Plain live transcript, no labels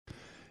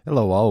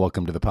Hello, all.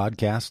 Welcome to the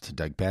podcast.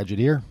 Doug Padgett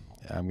here.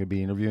 I'm going to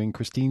be interviewing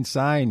Christine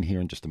Aroney-Sine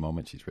here in just a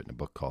moment. She's written a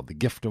book called The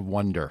Gift of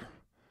Wonder,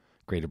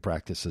 Creative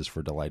Practices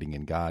for Delighting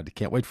in God.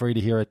 Can't wait for you to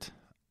hear it.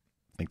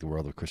 Think the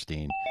world of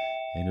Christine.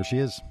 And here she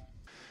is.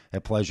 A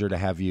pleasure to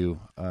have you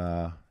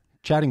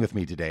chatting with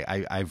me today.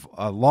 I've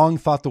long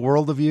thought the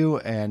world of you,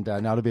 and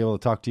now to be able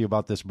to talk to you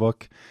about this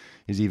book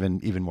is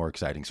even more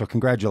exciting. So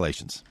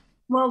congratulations.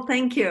 Well,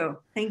 thank you.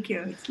 Thank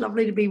you. It's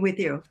lovely to be with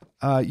you.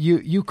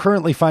 You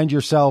currently find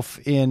yourself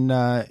in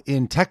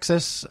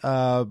Texas,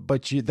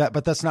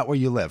 but that's not where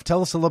you live.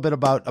 Tell us a little bit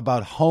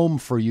about home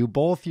for you,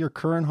 both your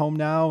current home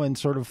now and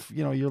sort of,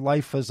 your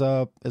life as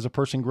a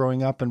person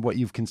growing up and what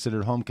you've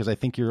considered home, because I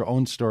think your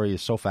own story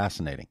is so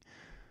fascinating.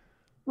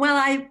 Well,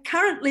 I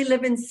currently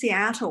live in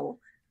Seattle.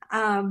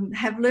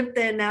 Have lived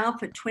there now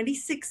for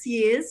 26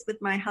 years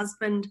with my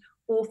husband,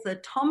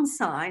 author Tom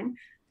Sine.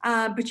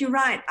 But you're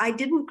right, I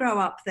didn't grow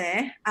up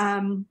there.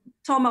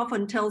 Tom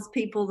often tells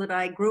people that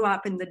I grew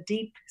up in the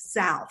deep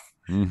South.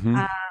 Mm-hmm.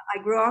 I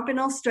grew up in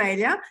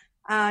Australia,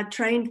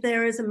 trained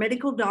there as a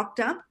medical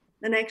doctor,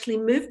 then actually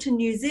moved to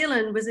New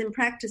Zealand, was in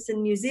practice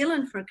in New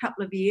Zealand for a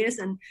couple of years,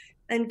 and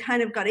then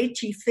kind of got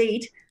itchy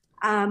feet.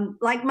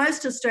 Like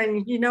most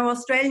Australians,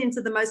 Australians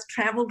are the most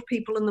traveled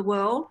people in the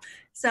world.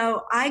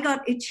 So I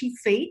got itchy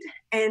feet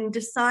and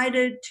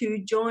decided to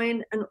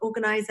join an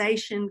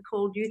organization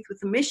called Youth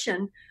with a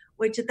Mission,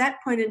 which at that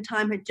point in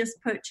time had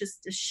just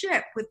purchased a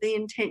ship with the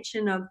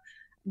intention of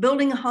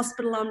building a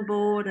hospital on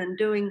board and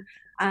doing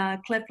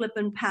cleft lip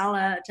and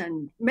palate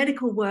and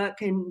medical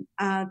work in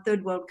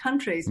third world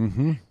countries.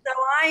 Mm-hmm. So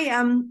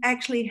I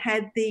actually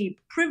had the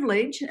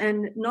privilege,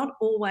 and not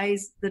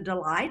always the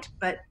delight,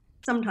 but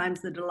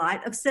sometimes the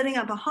delight, of setting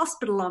up a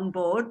hospital on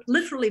board,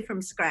 literally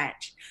from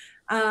scratch,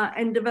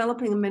 and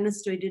developing a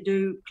ministry to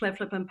do cleft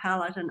lip and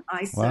palate and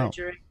eye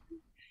surgery.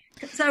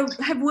 So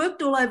have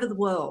worked all over the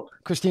world.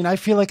 Christine, I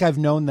feel like I've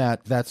known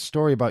that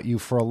story about you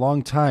for a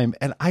long time,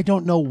 and I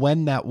don't know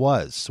when that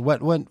was.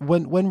 When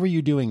were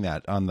you doing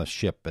that on the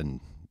ship? And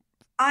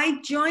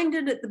I joined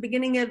it at the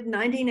beginning of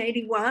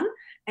 1981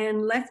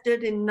 and left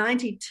it in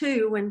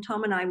 92 when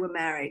Tom and I were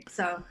married.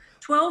 So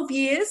 12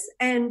 years,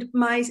 and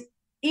my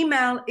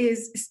email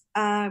is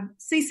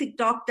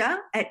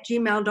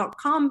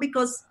seasickdoctor@gmail.com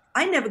because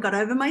I never got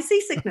over my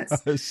seasickness.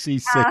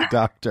 Seasick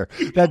doctor.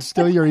 That's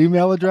still your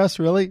email address,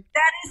 really?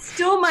 That is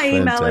still my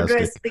email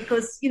address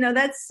because,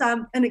 that's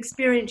an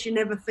experience you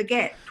never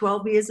forget,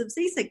 12 years of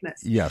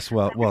seasickness. Yes.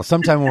 Well,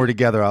 sometime when we're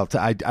together,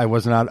 I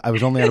was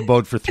only on a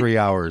boat for 3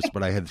 hours,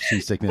 but I had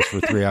seasickness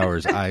for 3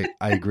 hours. I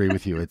agree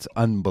with you. It's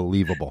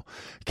unbelievable.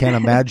 Can't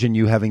imagine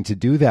you having to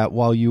do that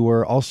while you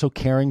were also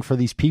caring for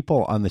these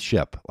people on the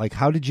ship. Like,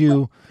 how did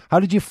you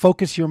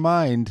focus your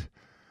mind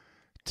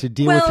to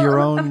deal with your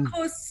own? Of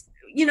course,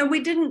 we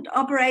didn't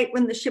operate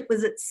when the ship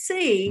was at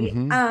sea.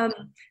 Mm-hmm.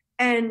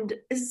 And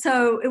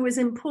so it was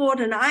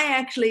important. I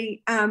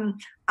actually,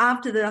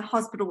 after the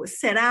hospital was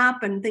set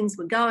up and things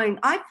were going,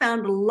 I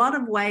found a lot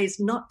of ways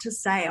not to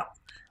sail.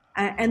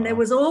 And there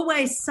was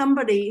always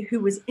somebody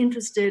who was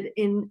interested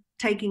in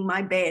taking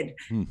my bed.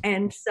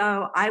 And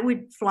so I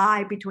would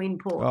fly between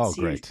ports. Oh,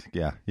 great.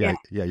 Yeah.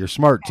 You're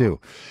smart too.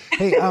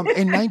 Hey,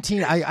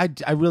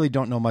 I really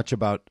don't know much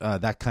about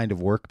that kind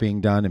of work being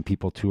done and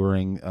people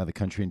touring the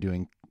country and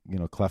doing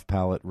cleft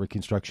palate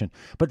reconstruction.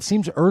 But it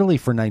seems early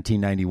for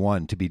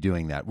 1991 to be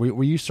doing that.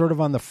 Were you sort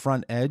of on the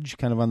front edge,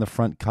 kind of on the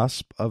front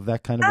cusp of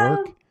that kind of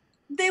work?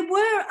 There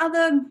were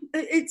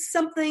it's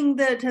something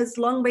that has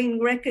long been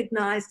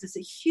recognized as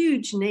a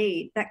huge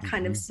need, that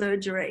kind of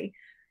surgery.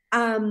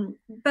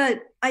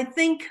 But I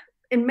think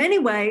in many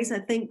ways,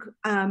 the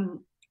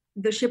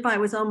ship I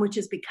was on, which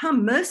has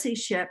become Mercy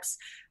Ships,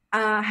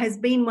 has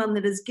been one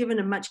that has given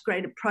a much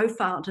greater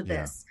profile to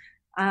this.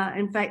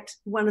 In fact,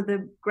 one of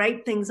the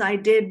great things I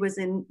did was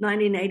in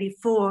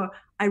 1984,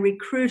 I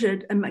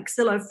recruited a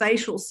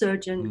maxillofacial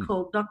surgeon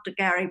called Dr.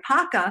 Gary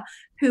Parker,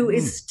 who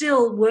is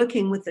still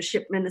working with the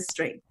ship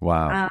ministry.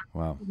 Wow.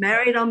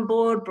 Married on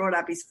board, brought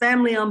up his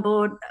family on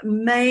board.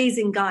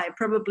 Amazing guy,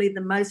 probably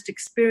the most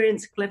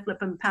experienced cleft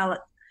lip and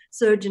palate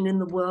surgeon in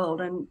the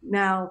world. And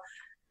now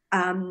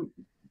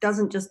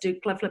doesn't just do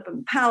cleft lip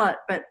and palate,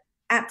 but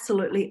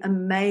absolutely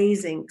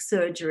amazing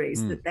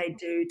surgeries that they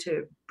do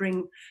to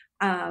bring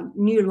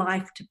new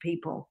life to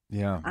people.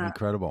 Yeah,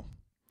 incredible.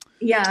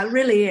 Yeah, it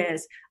really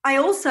is. I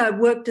also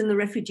worked in the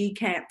refugee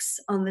camps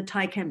on the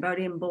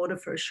Thai-Cambodian border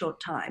for a short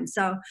time.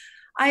 So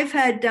I've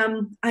had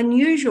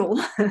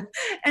unusual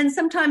and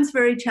sometimes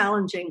very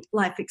challenging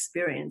life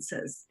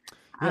experiences.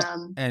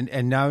 Yeah.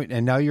 And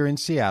now you're in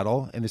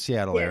Seattle, in the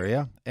Seattle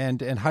area.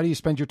 And how do you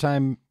spend your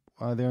time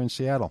there in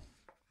Seattle?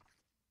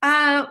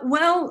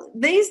 Well,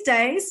 these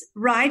days,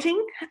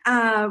 writing,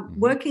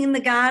 working in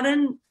the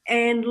garden,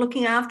 and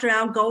looking after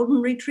our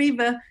golden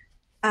retriever,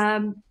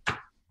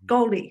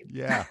 Goldie.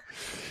 Yeah.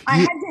 I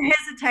had to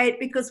hesitate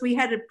because we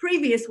had a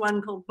previous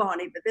one called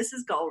Bonnie, but this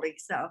is Goldie,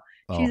 so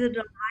she's a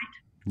delight.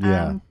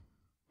 Yeah.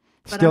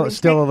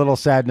 Still a little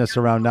sadness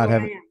around not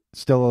having.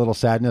 Still a little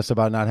sadness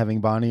about not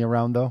having Bonnie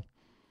around, though.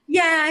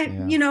 Yeah,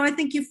 I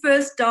think your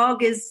first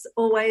dog is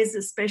always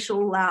a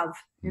special love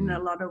in a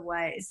lot of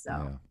ways.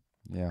 So,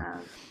 yeah.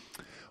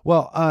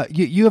 Well,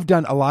 you have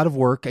done a lot of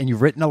work and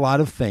you've written a lot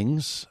of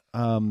things.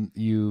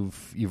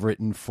 You've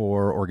written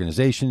for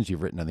organizations,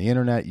 you've written on the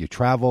internet, you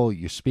travel,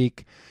 you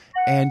speak,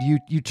 and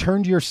you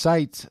turned your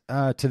sight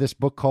to this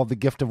book called The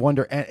Gift of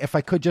Wonder. And if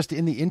I could, just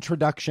in the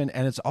introduction,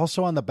 and it's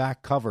also on the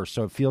back cover,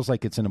 so it feels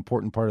like it's an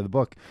important part of the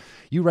book.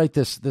 You write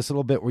this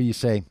little bit where you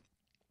say,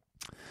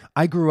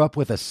 "I grew up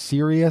with a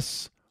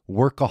serious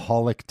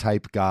workaholic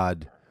type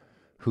God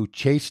who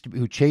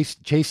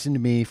chastened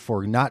me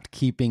for not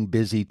keeping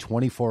busy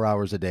 24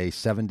 hours a day,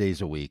 7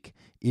 days a week.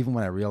 Even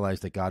when I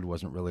realized that God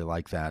wasn't really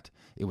like that,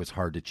 it was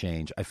hard to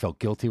change. I felt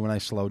guilty when I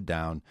slowed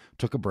down,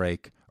 took a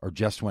break, or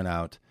just went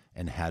out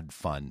and had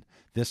fun.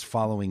 This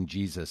following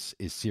Jesus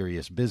is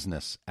serious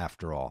business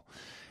after all."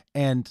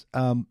 And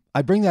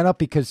I bring that up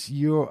because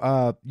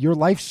your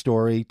life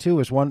story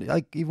too is one,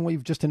 like even what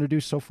you've just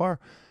introduced so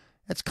far.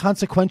 It's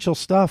consequential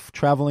stuff,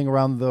 traveling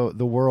around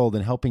the world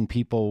and helping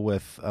people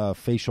with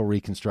facial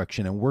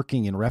reconstruction and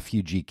working in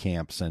refugee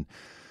camps. And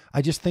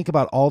I just think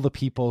about all the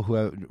people who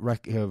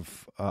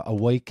have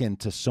awakened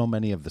to so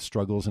many of the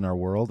struggles in our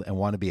world and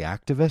want to be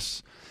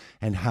activists,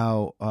 and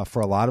how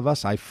for a lot of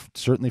us, I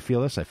certainly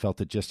feel this, I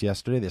felt it just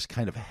yesterday, this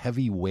kind of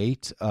heavy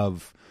weight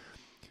of,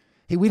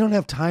 hey, we don't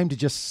have time to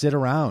just sit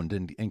around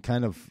and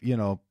kind of,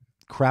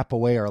 crap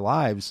away our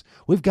lives.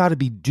 We've got to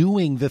be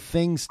doing the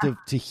things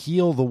to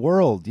heal the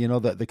world.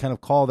 The kind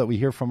of call that we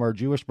hear from our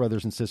Jewish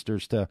brothers and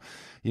sisters to,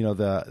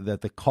 that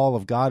the call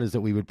of God is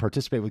that we would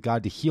participate with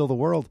God to heal the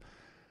world.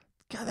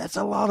 God, that's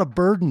a lot of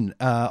burden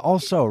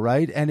also,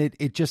 right? And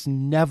it just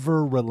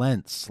never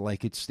relents.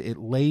 Like it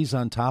lays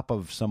on top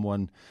of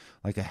someone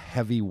like a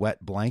heavy,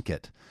 wet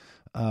blanket.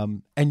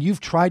 And you've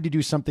tried to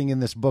do something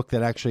in this book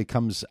that actually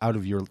comes out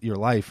of your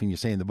life. And you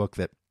say in the book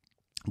that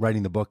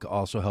writing the book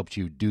also helped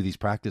you do these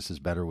practices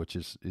better, which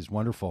is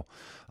wonderful.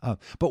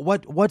 But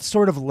what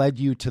sort of led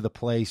you to the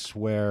place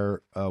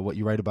where what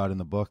you write about in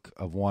the book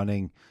of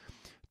wanting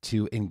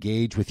to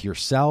engage with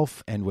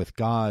yourself and with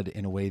God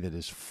in a way that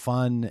is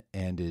fun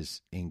and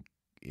is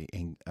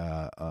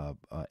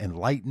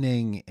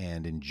enlightening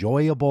and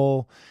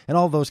enjoyable and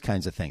all those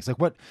kinds of things? Like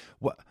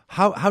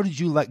how did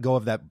you let go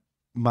of that,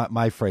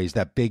 my phrase,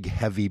 that big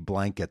heavy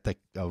blanket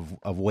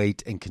of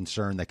weight and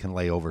concern that can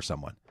lay over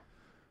someone?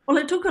 Well,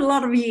 it took a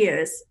lot of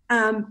years.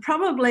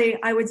 Probably,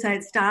 I would say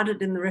it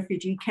started in the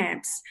refugee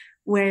camps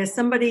where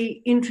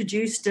somebody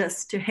introduced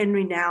us to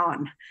Henry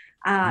Nouwen,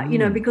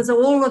 because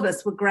all of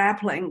us were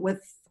grappling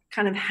with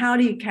kind of how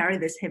do you carry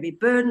this heavy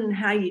burden?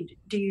 How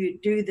do you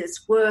do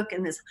this work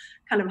in this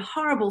kind of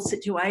horrible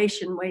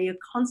situation where you're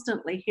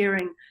constantly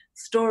hearing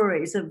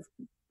stories of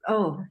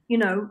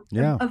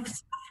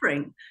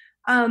suffering.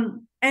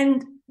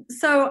 And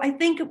so I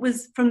think it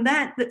was from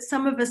that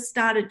some of us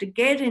started to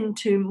get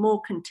into more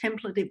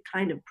contemplative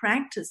kind of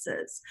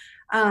practices.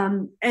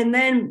 And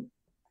then,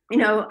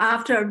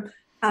 after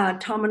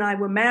Tom and I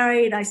were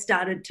married, I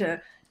started to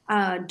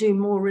do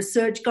more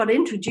research, got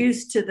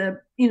introduced to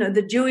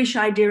the Jewish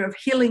idea of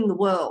healing the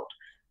world,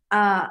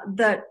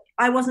 that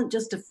I wasn't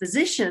just a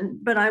physician,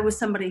 but I was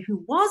somebody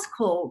who was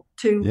called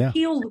to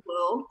heal the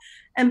world.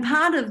 And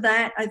part of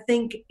that, I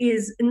think,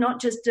 is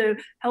not just to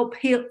help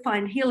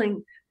find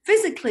healing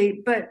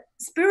physically, but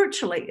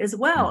spiritually as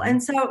well. Mm-hmm.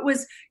 And so it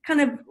was kind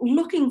of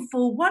looking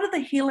for what are the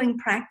healing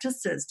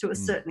practices to a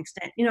certain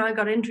extent. I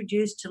got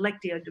introduced to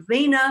Lectio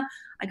Divina.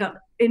 I got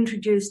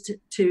introduced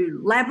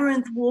to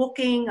labyrinth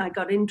walking. I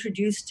got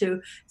introduced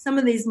to some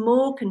of these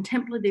more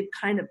contemplative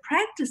kind of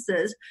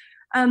practices.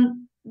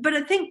 But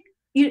I think,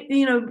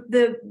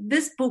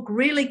 this book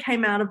really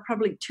came out of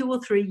probably 2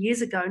 or 3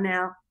 years ago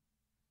now.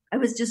 I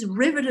was just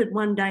riveted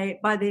one day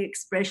by the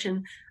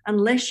expression,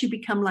 unless you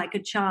become like a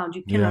child,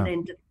 you cannot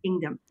enter the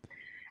kingdom.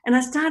 And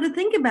I started to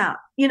think about,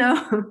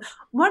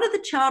 what are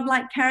the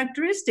childlike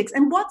characteristics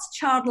and what's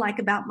childlike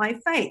about my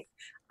faith?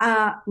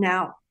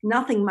 Now,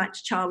 nothing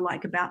much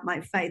childlike about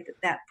my faith at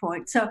that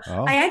point. So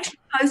I actually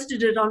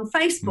posted it on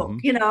Facebook,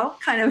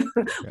 kind of,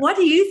 what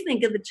do you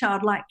think of the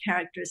childlike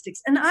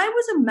characteristics? And I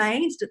was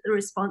amazed at the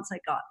response I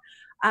got.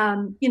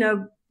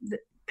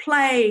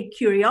 Play,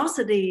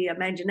 curiosity,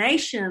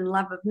 imagination,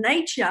 love of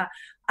nature,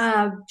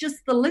 just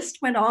the list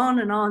went on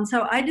and on.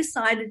 So I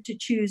decided to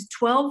choose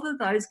 12 of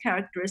those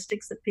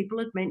characteristics that people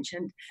had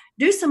mentioned,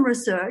 do some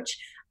research,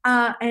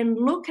 and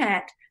look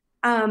at,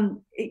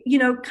 kind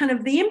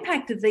of the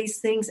impact of these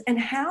things and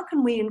how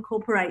can we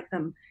incorporate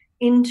them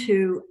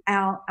into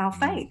our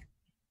faith.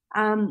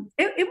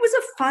 It was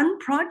a fun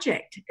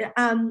project.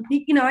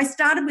 I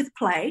started with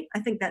play. I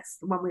think that's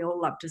the one we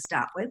all love to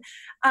start with.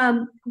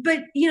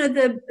 But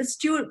the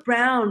Stuart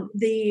Brown,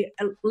 the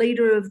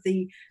leader of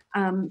the,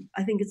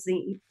 I think it's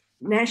the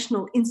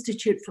National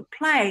Institute for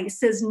Play,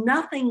 says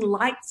nothing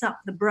lights up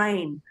the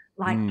brain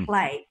like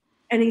play.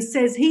 And he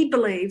says he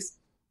believes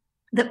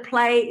that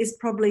play is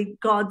probably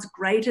God's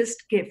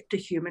greatest gift to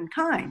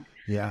humankind.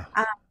 Yeah.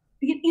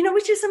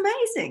 Which is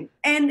amazing.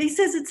 And he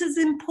says it's as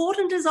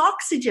important as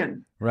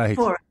oxygen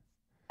for it.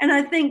 And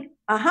I think,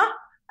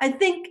 I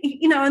think,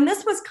 and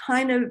this was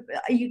kind of,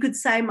 you could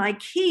say, my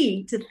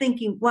key to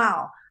thinking,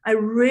 wow, I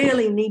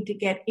really need to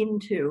get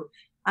into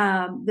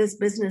this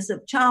business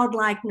of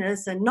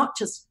childlikeness, and not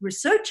just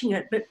researching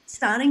it, but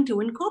starting to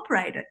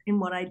incorporate it in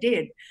what I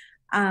did.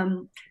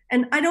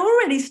 And I'd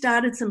already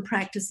started some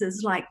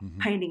practices like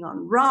painting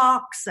on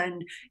rocks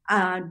and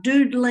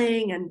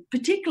doodling, and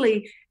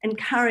particularly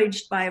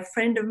encouraged by a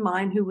friend of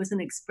mine who was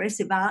an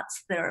expressive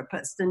arts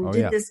therapist and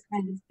did this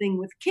kind of thing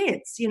with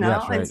kids, Yes,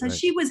 right, and so right.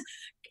 she was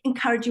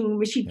encouraging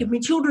me. She'd give me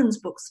children's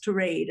books to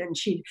read, and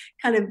she'd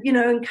kind of,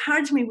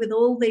 encourage me with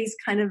all these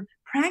kind of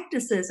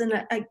practices. And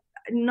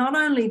not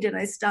only did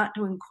I start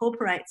to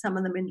incorporate some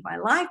of them into my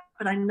life,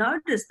 but I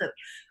noticed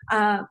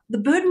that the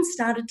burden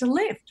started to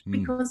lift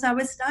because I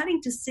was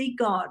starting to see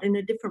God in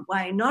a different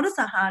way, not as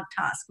a hard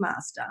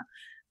taskmaster,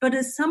 but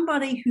as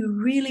somebody who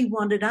really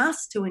wanted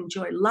us to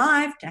enjoy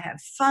life, to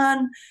have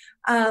fun,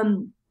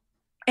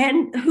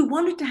 and who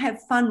wanted to have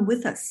fun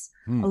with us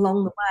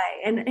along the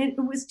way. And it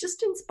was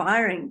just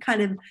inspiring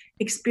kind of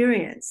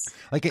experience.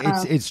 Like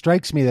it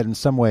strikes me that in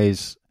some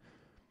ways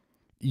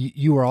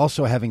you were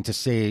also having to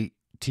say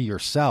to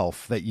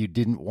yourself that you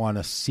didn't want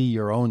to see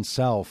your own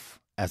self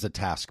as a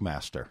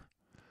taskmaster.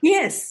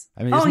 Yes.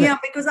 I mean,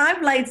 because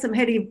I've laid some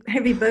heavy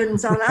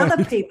burdens on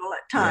other people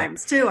at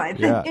times too, I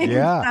think.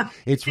 Yeah.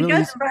 It goes in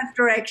both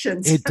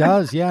directions. It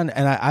does, yeah. And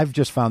I've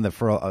just found that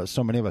for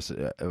so many of us,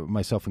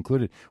 myself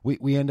included,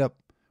 we end up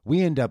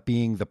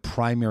being the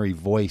primary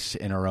voice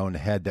in our own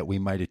head that we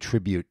might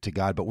attribute to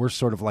God, but we're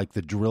sort of like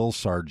the drill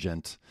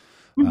sergeant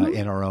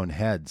in our own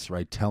heads,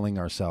 right? Telling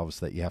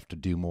ourselves that you have to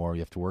do more, you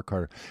have to work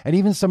harder. And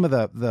even some of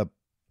the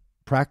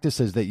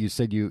practices that you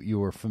said you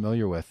were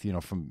familiar with,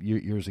 from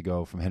years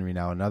ago, from Henry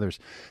Now and others,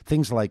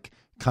 things like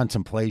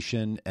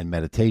contemplation and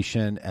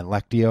meditation and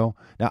lectio.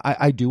 Now,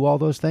 I do all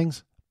those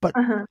things, but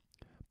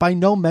by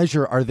no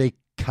measure are they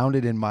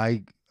counted in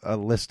my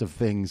list of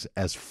things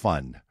as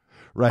fun.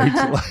 Right.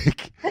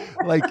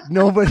 Like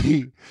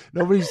nobody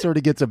sort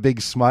of gets a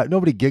big smile.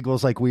 Nobody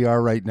giggles like we are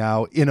right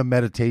now in a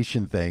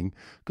meditation thing.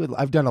 Good.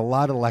 I've done a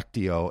lot of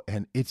lectio,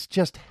 and it's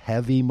just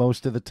heavy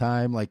most of the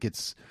time. Like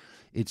it's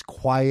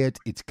quiet.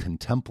 It's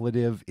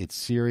contemplative. It's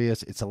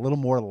serious. It's a little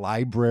more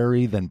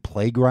library than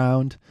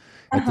playground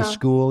at the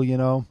school,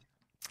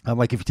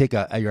 Like if you take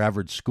your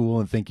average school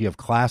and think you have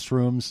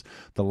classrooms,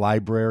 the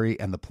library,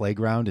 and the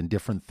playground, and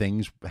different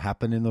things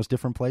happen in those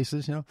different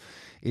places,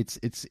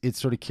 it's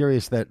sort of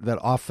curious that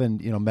often,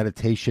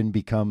 meditation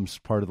becomes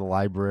part of the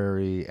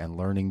library and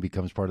learning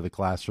becomes part of the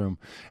classroom,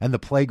 and the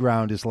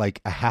playground is like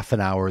a half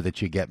an hour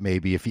that you get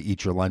maybe if you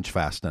eat your lunch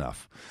fast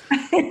enough.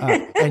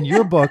 And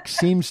your book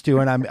seems to,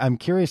 and I'm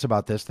curious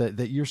about this,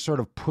 that you're sort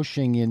of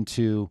pushing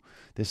into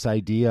this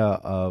idea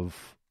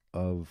of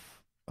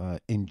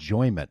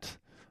enjoyment.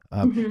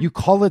 You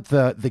call it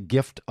the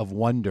gift of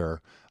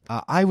wonder.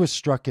 I was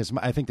struck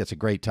I think that's a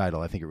great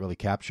title. I think it really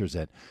captures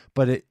it,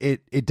 but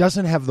it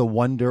doesn't have the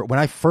wonder. When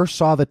I first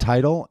saw the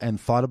title and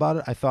thought about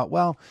it, I thought,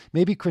 well,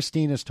 maybe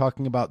Christine is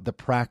talking about the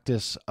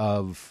practice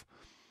of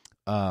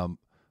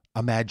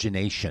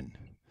imagination,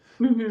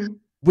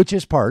 which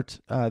is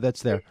part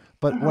that's there.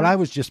 But what I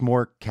was just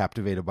more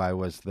captivated by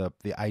was the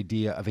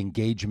idea of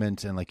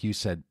engagement and, like you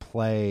said,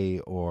 play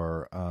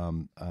or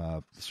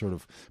sort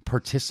of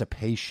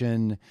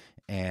participation.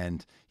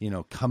 And,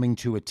 coming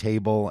to a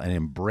table and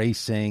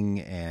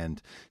embracing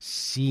and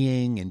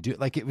seeing and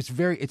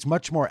it's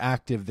much more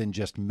active than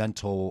just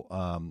mental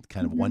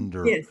kind of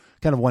wonder,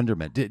 kind of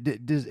wonderment.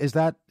 Is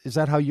that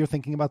how you're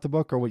thinking about the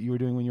book, or what you were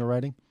doing when you were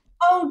writing?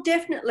 Oh,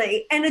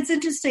 definitely. And it's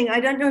interesting. I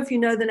don't know if you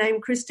know the name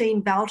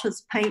Christine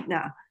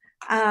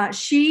Aroney-Sine.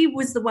 She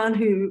was the one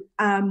who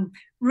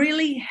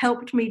really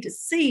helped me to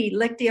see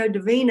Lectio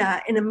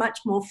Divina in a much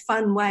more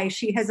fun way.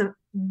 She has a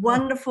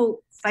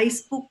wonderful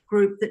Facebook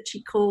group that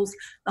she calls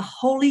the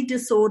Holy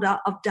Disorder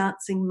of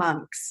Dancing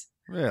Monks.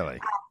 Really?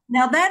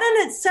 Now that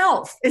in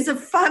itself is a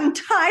fun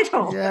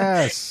title.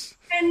 Yes.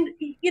 And,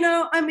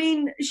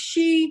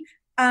 she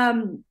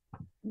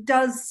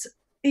does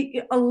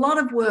a lot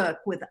of work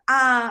with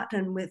art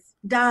and with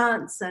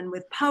dance and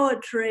with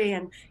poetry,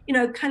 and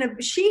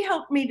she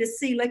helped me to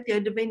see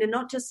Lectio Divina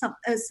not just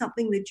as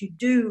something that you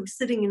do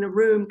sitting in a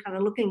room kind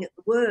of looking at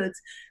the words,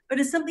 but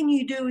as something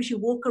you do as you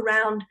walk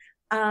around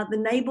the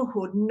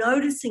neighborhood,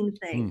 noticing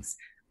things,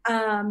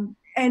 and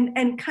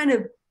kind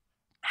of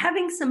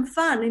having some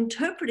fun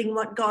interpreting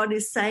what God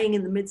is saying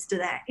in the midst of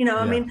that.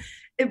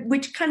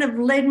 Which kind of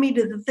led me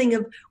to the thing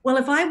of, well,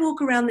 if I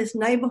walk around this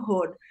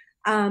neighborhood,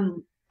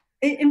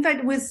 in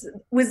fact, was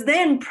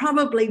then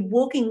probably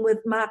walking with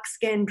Mark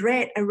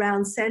Scandrette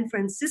around San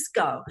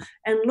Francisco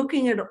and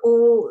looking at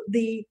all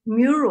the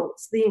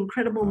murals, the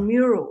incredible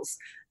murals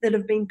that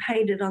have been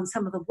painted on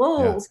some of the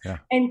walls,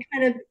 and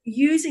kind of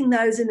using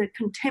those in a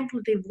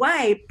contemplative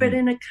way, but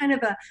in a kind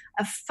of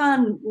a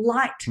fun,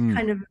 light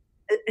kind of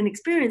an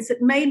experience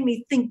that made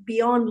me think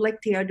beyond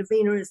Lectio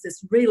Divina as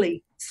this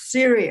really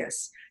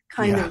serious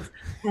kind of,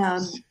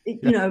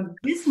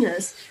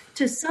 business,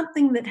 to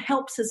something that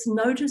helps us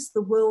notice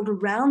the world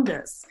around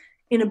us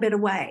in a better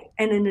way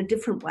and in a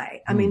different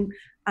way. I mean,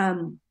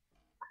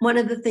 one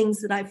of the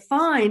things that I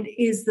find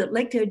is that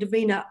Lectio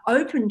Divina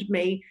opened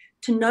me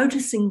to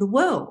noticing the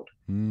world.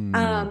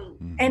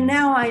 And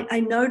now I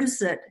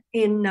notice it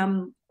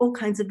in all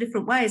kinds of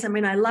different ways. I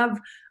mean, I love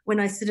when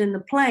I sit in the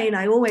plane,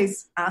 I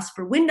always ask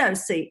for a window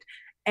seat.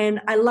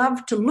 And I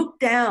love to look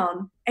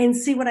down and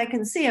see what I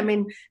can see. I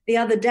mean, the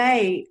other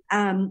day,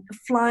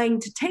 flying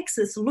to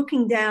Texas,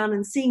 looking down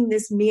and seeing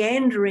this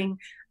meandering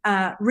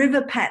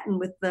river pattern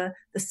with the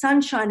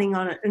sun shining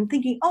on it and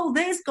thinking, oh,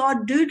 there's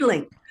God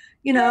doodling,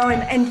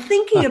 and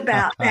thinking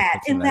about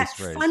that in that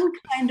fun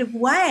kind of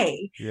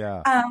way.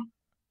 Yeah.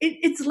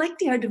 It's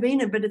Lectio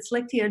Divina, but it's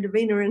Lectio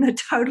Divina in a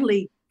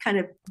totally kind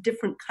of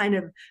different kind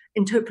of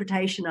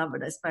interpretation of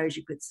it, I suppose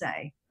you could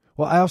say.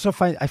 Well, I also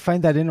find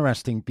that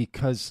interesting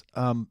because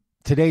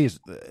today is,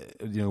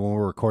 when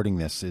we're recording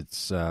this,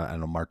 it's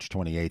March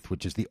 28th,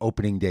 which is the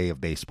opening day of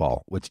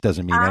baseball, which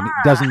doesn't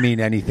mean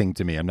anything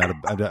to me. I'm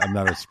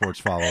not a sports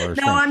follower.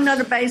 No, I'm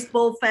not a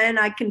baseball fan.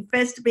 I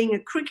confess to being a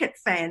cricket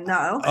fan,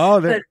 though.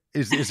 Oh,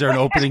 is there an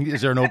opening?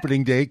 Is there an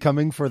opening day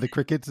coming for the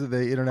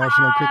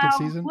international cricket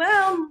season?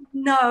 Well,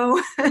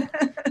 no.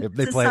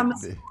 They play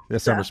the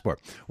summer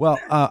sport. Well,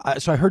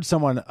 so I heard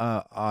someone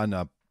on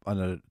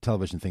a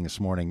television thing this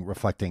morning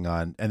reflecting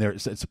on, and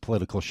it's a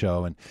political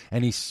show,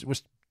 and he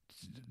was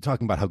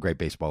talking about how great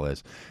baseball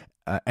is.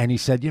 And he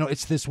said,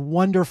 it's this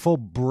wonderful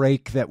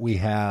break that we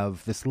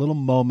have, this little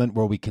moment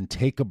where we can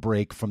take a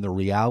break from the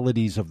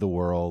realities of the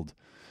world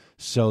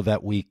so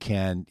that we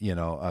can,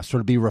 sort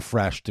of be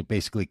refreshed to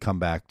basically come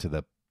back to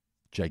the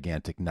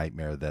gigantic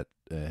nightmare that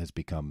has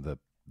become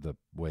the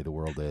way the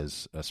world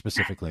is,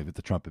 specifically with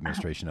the Trump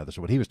administration and others.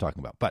 So what he was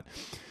talking about. But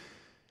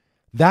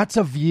that's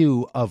a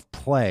view of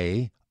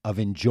play, of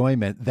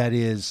enjoyment, that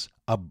is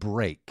a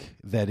break.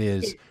 That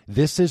is,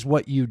 this is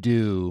what you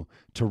do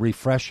to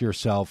refresh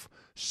yourself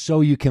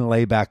so you can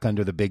lay back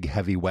under the big,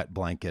 heavy, wet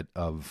blanket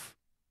of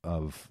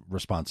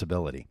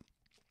responsibility.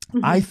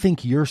 Mm-hmm. I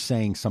think you're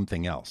saying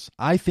something else.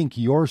 I think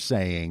you're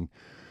saying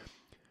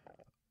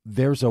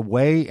there's a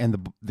way,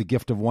 and the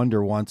Gift of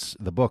Wonder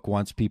the book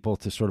wants people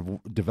to sort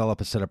of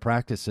develop a set of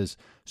practices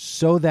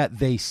so that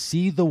they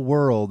see the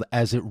world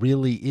as it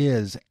really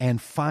is and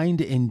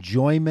find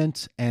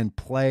enjoyment and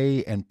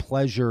play and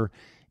pleasure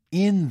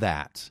in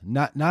that,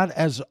 not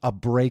as a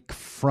break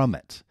from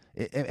it.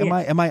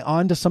 Am I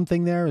on to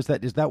something there? Is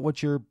that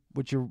what you're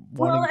wanting?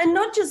 Well, and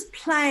not just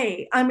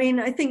play. I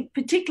mean, I think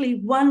particularly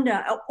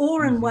wonder,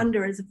 awe and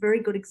wonder is a very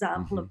good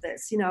example of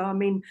this.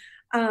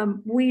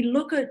 We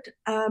look at,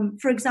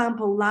 for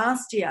example,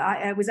 last year,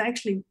 I was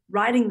actually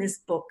writing this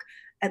book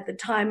at the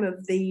time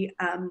of the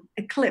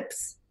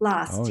eclipse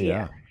last year.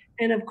 Yeah.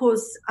 And of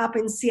course, up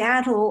in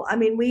Seattle, I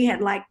mean, we had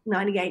like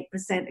 98%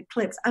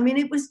 eclipse. I mean,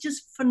 it was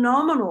just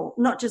phenomenal,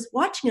 not just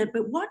watching it,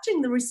 but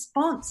watching the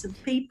response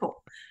of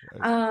people.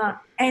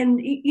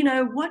 And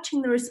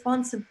watching the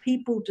response of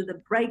people to the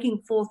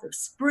breaking forth of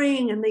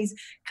spring and these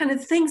kind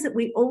of things that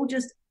we all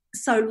just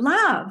so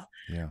love.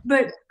 Yeah.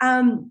 But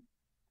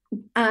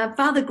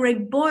Father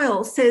Greg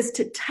Boyle says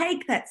to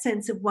take that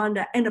sense of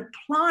wonder and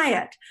apply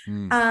it,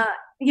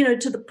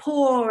 to the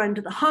poor and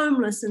to the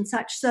homeless and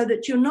such, so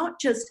that you're not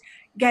just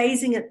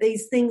gazing at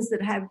these things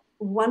that have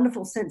a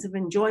wonderful sense of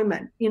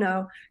enjoyment,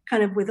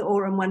 kind of with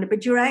awe and wonder,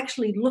 but you're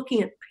actually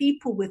looking at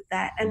people with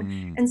that.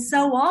 And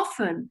so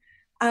often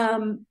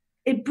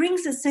it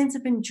brings a sense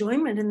of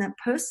enjoyment in that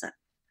person.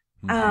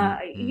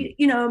 I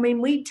mean,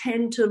 we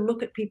tend to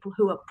look at people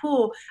who are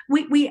poor.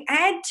 We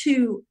add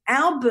to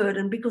our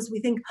burden because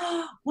we think,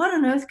 oh, what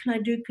on earth can I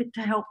do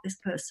to help this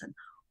person?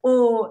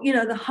 Or,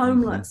 the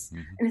homeless.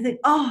 And you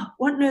think, oh,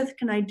 what on earth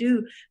can I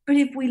do? But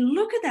if we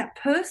look at that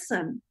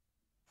person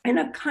and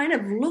are kind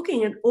of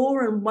looking at awe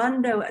and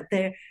wonder at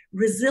their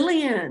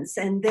resilience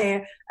and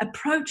their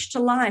approach to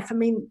life. I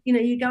mean,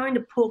 you go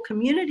into poor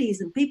communities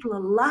and people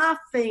are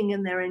laughing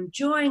and they're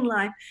enjoying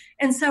life.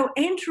 And so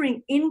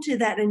entering into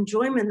that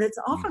enjoyment that's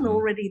often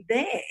already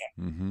there,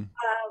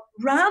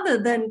 rather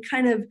than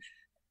kind of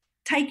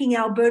taking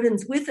our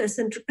burdens with us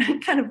and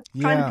kind of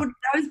trying to put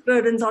those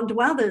burdens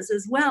onto others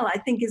as well, I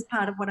think is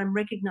part of what I'm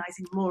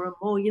recognizing more and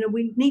more.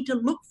 We need to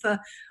look for,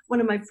 one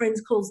of my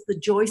friends calls the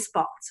joy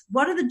spots.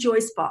 What are the joy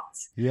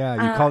spots?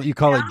 Yeah, you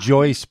call it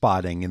joy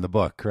spotting in the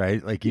book,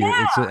 right?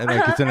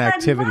 It's an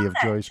activity of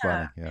joy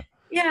spotting. Yeah.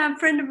 Yeah, a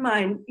friend of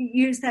mine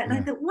used that, and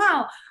I thought,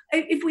 wow,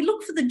 if we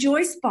look for the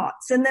joy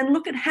spots and then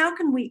look at how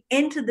can we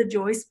enter the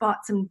joy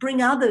spots and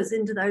bring others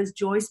into those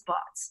joy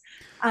spots,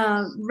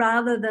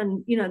 rather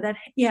than, that,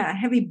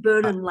 heavy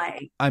burden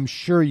lay. I'm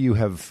sure you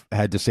have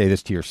had to say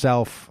this to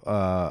yourself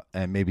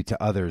and maybe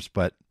to others,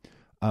 but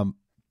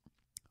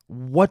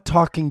what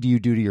talking do you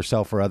do to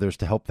yourself or others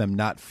to help them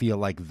not feel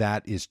like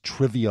that is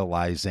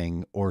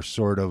trivializing or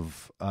sort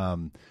of,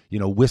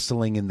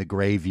 whistling in the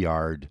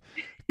graveyard?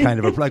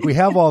 Kind of like we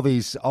have all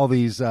these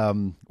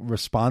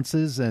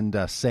responses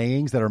and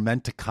sayings that are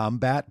meant to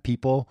combat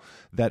people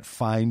that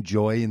find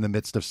joy in the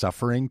midst of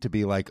suffering, to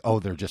be like, oh,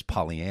 they're just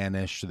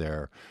Pollyannish.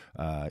 They're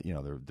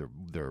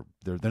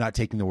not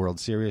taking the world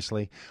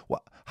seriously.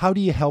 Well, how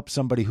do you help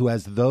somebody who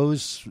has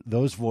those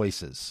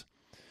voices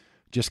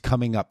just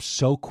coming up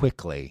so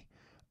quickly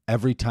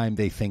every time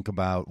they think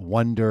about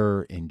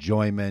wonder,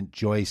 enjoyment,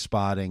 joy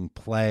spotting,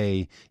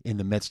 play in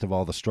the midst of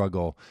all the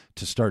struggle,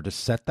 to start to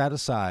set that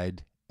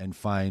aside and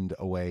find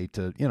a way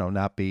to,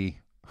 not be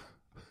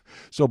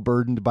so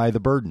burdened by the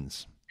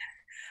burdens.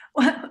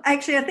 Well,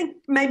 actually, I think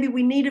maybe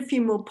we need a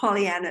few more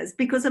Pollyannas,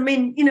 because,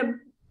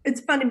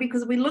 it's funny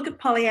because we look at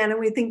Pollyanna and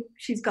we think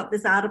she's got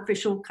this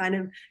artificial kind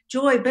of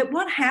joy. But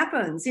what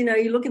happens,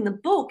 you look in the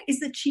book,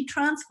 is that she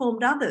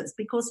transformed others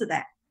because of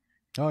that.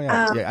 Oh,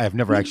 yeah. I've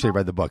never actually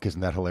read the book.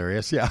 Isn't that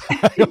hilarious? Yeah.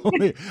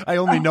 I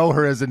only know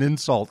her as an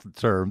insult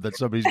term, that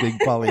somebody's being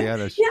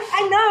Pollyanna. Yeah,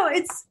 I know.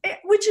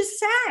 Which is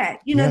sad,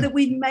 that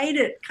we made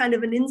it kind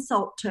of an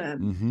insult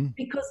term,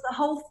 because the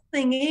whole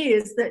thing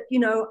is that,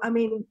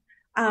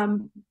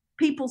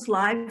 people's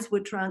lives were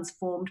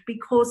transformed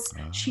because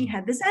she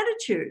had this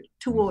attitude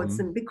towards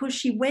them, because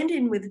she went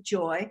in with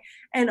joy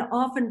and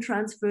often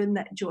transferred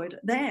that joy to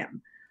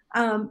them.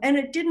 And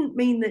it didn't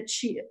mean that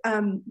she,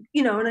 and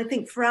I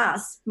think for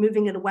us,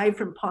 moving it away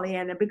from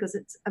Pollyanna, because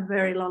it's a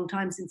very long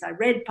time since I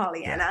read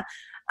Pollyanna,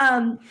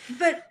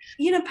 but,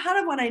 part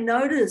of what I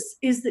notice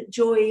is that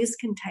joy is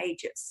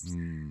contagious.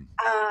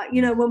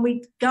 When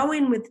we go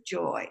in with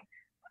joy,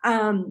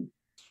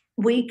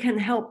 we can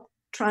help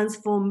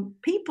transform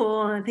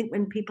people. And I think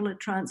when people are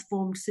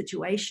transformed,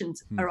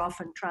 situations are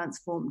often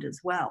transformed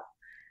as well.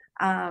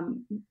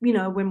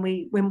 When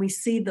we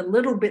see the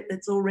little bit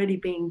that's already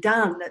being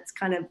done, that's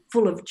kind of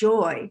full of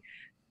joy,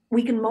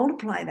 we can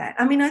multiply that.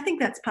 I think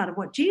that's part of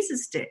what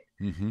Jesus did.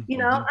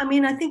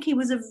 I think he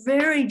was a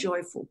very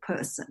joyful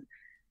person.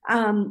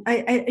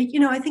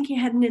 I think he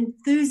had an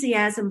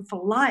enthusiasm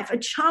for life, a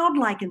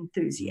childlike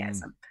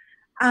enthusiasm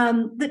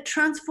that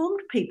transformed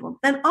people.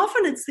 And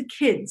often it's the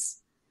kids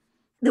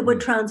that were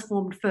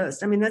transformed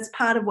first. That's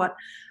part of what,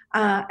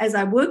 as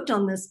I worked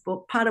on this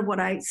book, part of what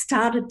I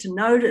started to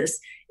notice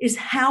is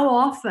how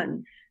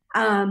often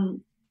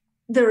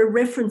there are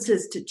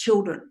references to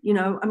children.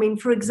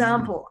 For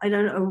example, I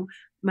don't know,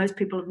 most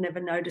people have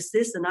never noticed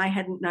this, and I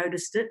hadn't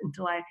noticed it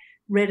until I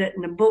read it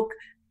in a book,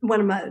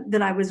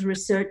 that I was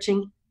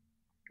researching,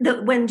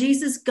 that when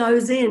Jesus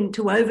goes in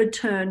to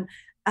overturn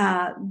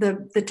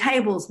the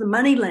tables, the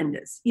money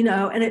lenders,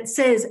 and it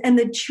says, and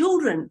the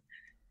children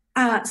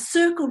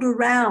circled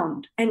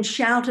around and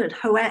shouted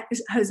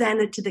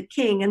Hosanna to the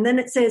King. And then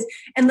it says,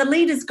 and the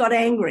leaders got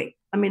angry.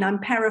 I'm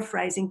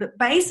paraphrasing, but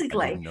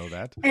basically, I didn't know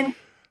that.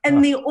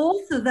 And the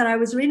author that I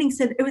was reading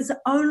said it was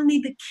only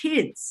the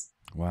kids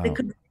that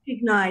could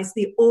recognize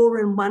the awe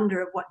and wonder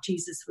of what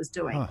Jesus was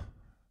doing.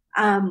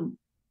 And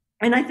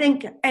I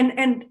think,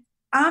 and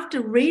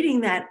after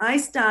reading that, I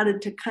started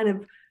to kind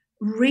of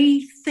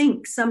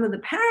rethink some of the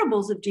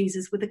parables of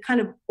Jesus with a kind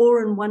of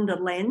awe and wonder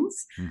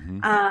lens,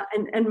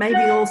 and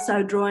maybe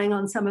also drawing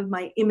on some of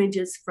my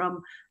images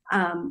from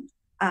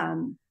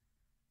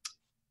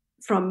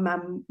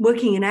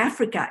working in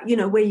Africa,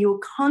 where you're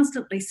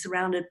constantly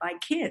surrounded by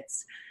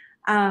kids.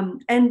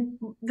 And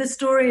the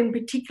story in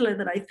particular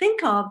that I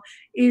think of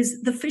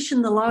is the fish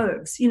and the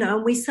loaves,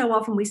 and we so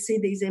often we see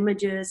these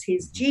images.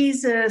 Here's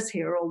Jesus,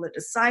 here are all the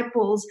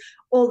disciples,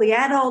 all the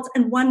adults,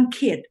 and one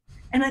kid.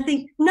 And I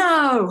think,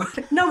 no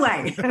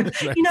way.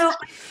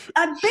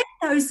 I bet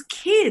those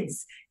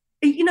kids,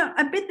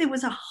 I bet there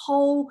was a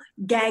whole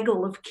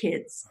gaggle of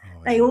kids.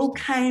 They all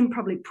came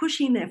probably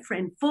pushing their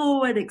friend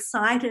forward,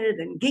 excited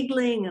and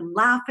giggling and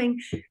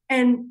laughing.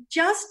 And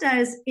just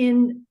as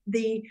in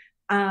the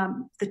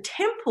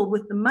temple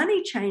with the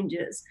money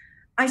changers,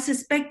 I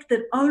suspect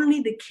that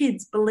only the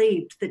kids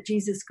believed that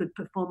Jesus could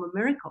perform a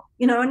miracle,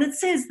 and it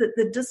says that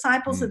the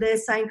disciples are there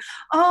saying,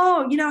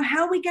 oh,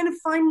 how are we going to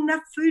find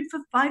enough food for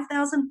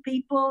 5,000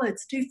 people?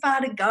 It's too far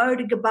to go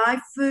buy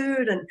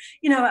food. And,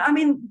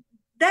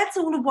 that's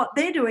all of what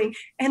they're doing.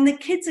 And the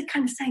kids are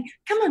kind of saying,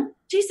 come on,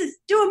 Jesus,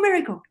 do a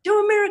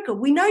miracle.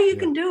 We know you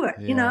can do it,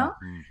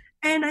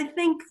 And I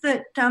think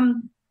that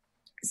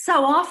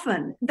so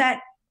often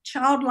that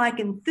childlike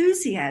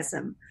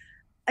enthusiasm,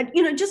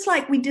 just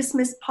like we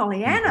dismiss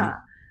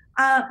Pollyanna,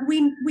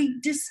 we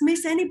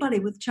dismiss anybody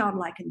with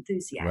childlike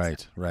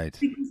enthusiasm. Right.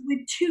 Because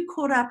we're too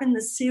caught up in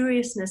the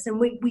seriousness, and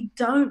we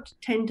don't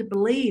tend to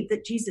believe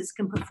that Jesus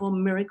can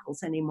perform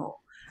miracles anymore.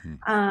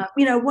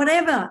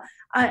 Whatever.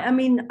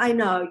 I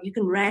know you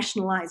can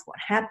rationalize what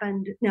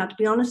happened. Now, to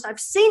be honest, I've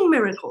seen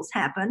miracles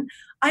happen.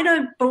 I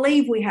don't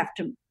believe we have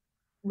to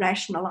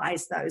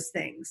rationalize those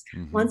things.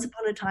 Once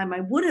upon a time,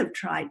 I would have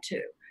tried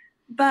to.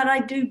 But I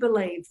do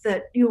believe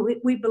that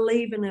we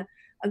believe in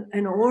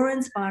an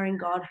awe-inspiring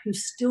God who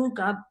still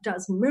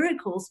does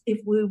miracles if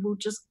we will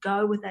just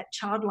go with that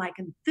childlike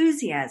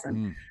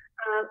enthusiasm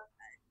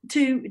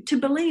to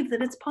believe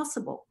that it's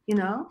possible.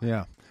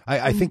 Yeah,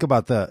 I think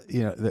about a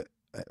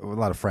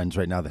lot of friends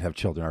right now that have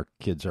children. Our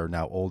kids are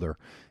now older,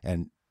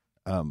 and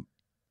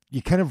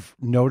you kind of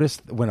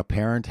notice when a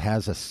parent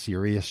has a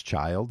serious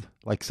child.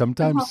 Like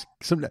sometimes,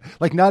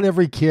 like not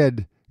every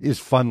kid is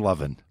fun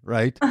loving,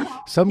 right?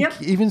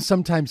 Even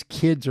sometimes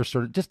kids are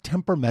sort of just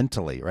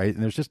temperamentally, right?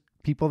 And there's just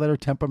people that are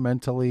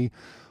temperamentally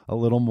a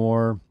little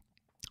more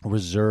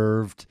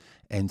reserved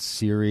and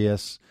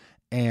serious.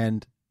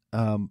 And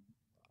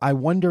I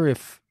wonder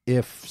if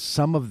if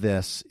some of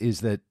this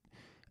is that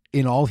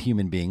in all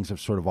human beings of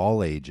sort of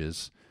all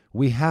ages,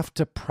 we have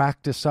to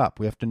practice up,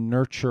 we have to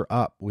nurture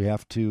up, we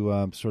have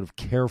to sort of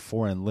care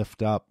for and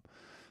lift up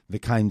the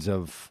kinds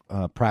of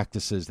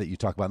practices that you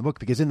talk about in the book,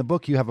 because in the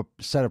book you have a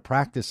set of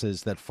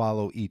practices that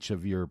follow each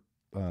of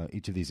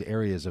these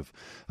areas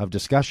of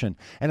discussion.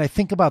 And I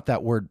think about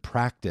that word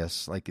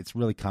practice, like it's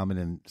really common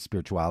in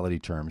spirituality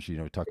terms, we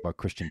talk about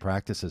Christian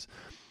practices.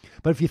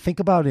 But if you think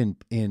about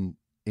in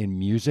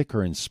music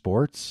or in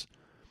sports,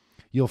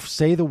 you'll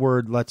say the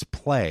word, let's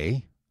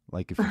play.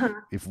 Like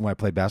if when I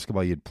played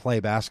basketball, you'd play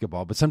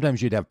basketball, but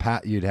sometimes you'd have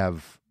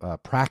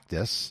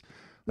practice,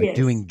 like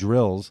doing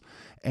drills.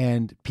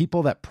 And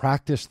people that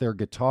practice their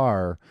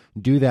guitar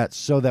do that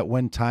so that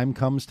when time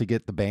comes to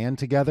get the band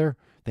together,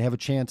 they have a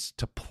chance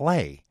to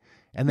play.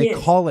 And they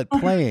call it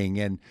playing,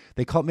 and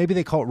maybe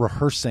they call it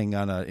rehearsing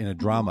in a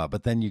drama,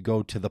 but then you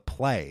go to the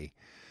play.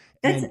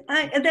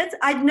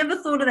 I'd never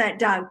thought of that,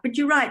 Doug, but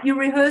you're right. You're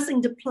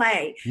rehearsing to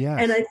play. Yes.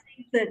 And I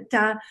think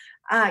that,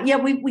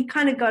 we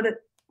kind of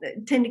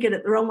tend to get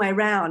it the wrong way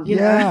around. You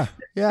know? Yeah.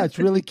 Yeah. It's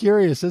really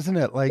curious, isn't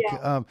it? Like,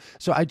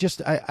 so I just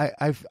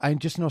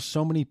know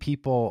so many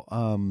people,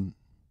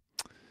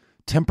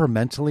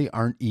 temperamentally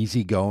aren't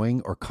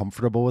easygoing or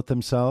comfortable with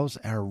themselves,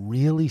 are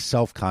really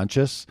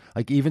self-conscious.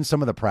 Like even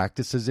some of the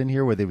practices in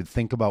here where they would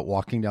think about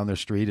walking down their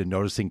street and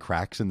noticing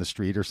cracks in the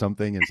street or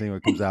something and seeing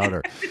what comes out,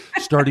 or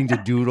starting to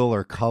doodle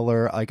or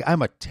color. Like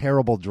I'm a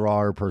terrible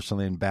drawer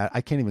personally, and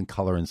I can't even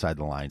color inside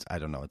the lines. I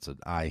don't know. It's an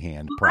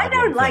eye-hand problem.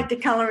 I don't like to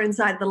color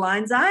inside the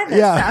lines either.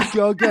 Yeah,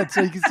 go get.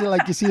 So you can see,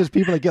 like you see those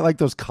people that get like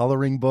those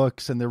coloring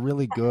books and they're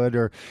really good,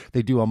 or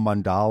they do a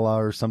mandala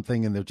or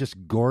something and they're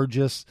just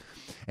gorgeous.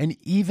 And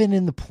even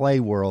in the play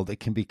world, it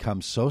can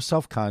become so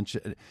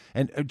self-conscious,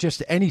 and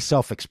just any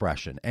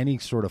self-expression, any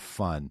sort of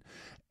fun.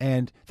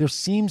 And there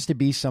seems to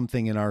be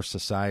something in our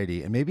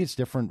society, and maybe it's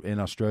different in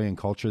Australian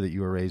culture that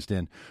you were raised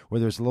in,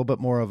 where there's a little bit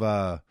more of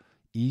a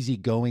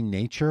easygoing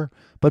nature.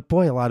 But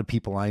boy, a lot of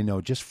people I know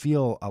just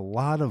feel a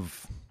lot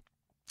of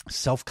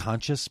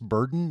self-conscious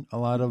burden, a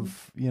lot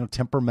of,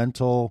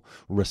 temperamental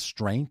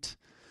restraint.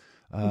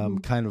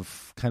 Kind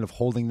of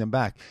holding them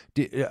back.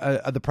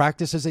 The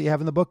practices that you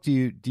have in the book,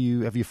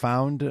 have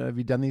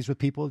you done these with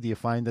people? Do you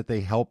find that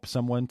they help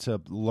someone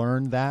to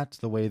learn that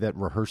the way that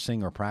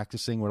rehearsing or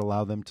practicing would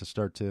allow them to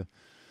start to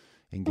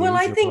engage? Well,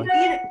 I think,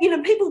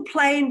 people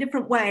play in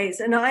different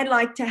ways, and I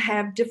like to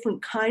have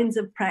different kinds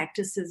of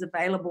practices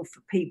available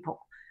for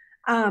people.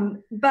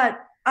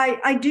 But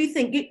I do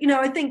think,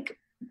 I think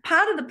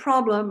part of the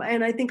problem,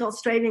 and I think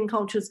Australian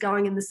culture is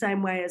going in the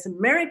same way as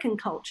American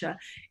culture,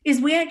 is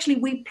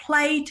we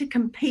play to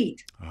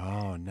compete.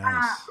 Oh,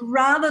 nice.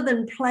 Rather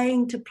than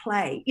playing to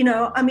play.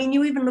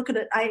 You even look at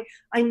it,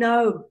 I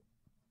know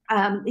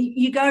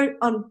you go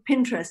on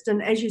Pinterest,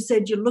 and as you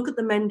said, you look at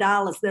the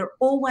mandalas, they're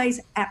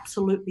always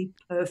absolutely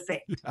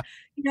perfect.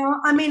 Yeah.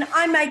 I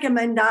make a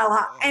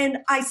mandala and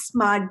I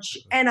smudge,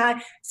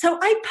 so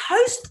I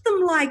post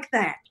them like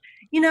that.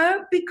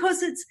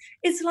 Because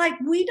it's like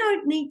we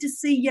don't need to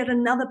see yet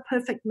another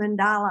perfect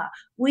mandala.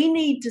 We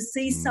need to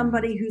see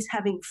somebody who's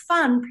having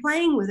fun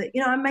playing with it.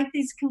 I make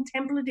these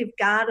contemplative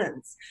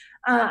gardens,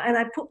 and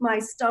I put my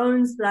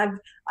stones that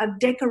I've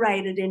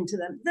decorated into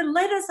them. The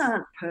letters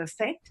aren't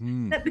perfect,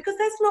 because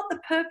that's not the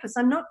purpose.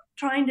 I'm not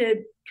trying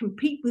to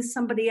compete with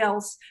somebody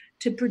else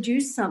to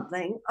produce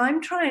something.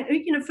 I'm trying,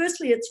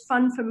 firstly, it's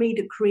fun for me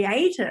to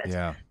create it,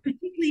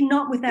 particularly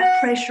not with that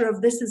pressure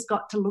of this has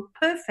got to look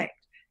perfect.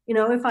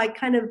 If I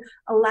kind of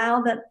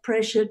allow that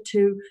pressure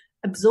to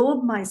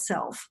absorb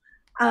myself,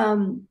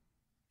 then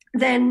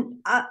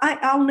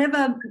I'll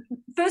never,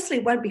 firstly,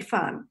 it won't be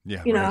fun,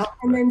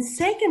 and then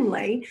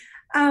secondly,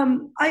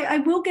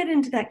 I will get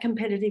into that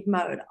competitive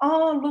mode.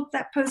 Oh, look,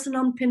 that person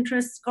on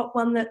Pinterest got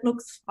one that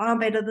looks far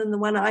better than the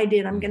one I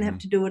did. I'm going to have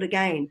to do it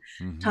again,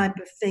 type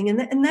of thing.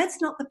 And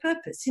that's not the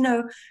purpose.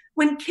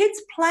 When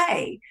kids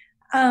play,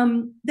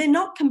 they're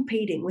not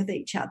competing with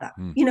each other.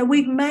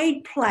 We've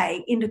made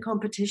play into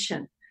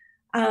competition.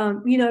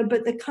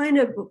 But the kind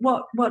of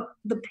what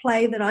the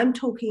play that I'm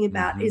talking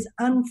about is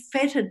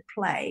unfettered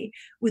play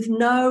with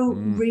no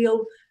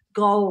real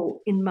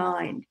goal in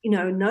mind,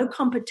 no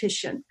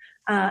competition.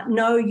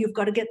 No, you've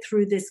got to get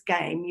through this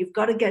game. You've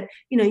got to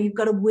you've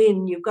got to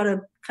win. You've got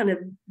to kind of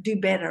do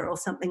better or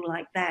something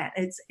like that.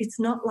 It's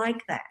not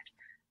like that.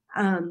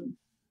 And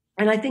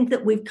I think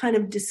that we've kind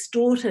of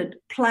distorted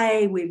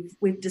play.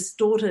 We've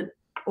distorted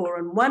awe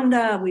and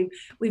wonder.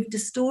 We've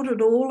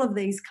distorted all of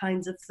these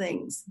kinds of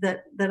things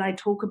that I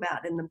talk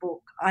about in the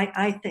book.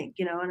 I think,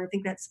 and I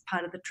think that's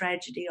part of the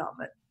tragedy of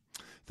it.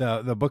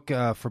 The book,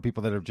 for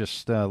people that are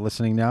just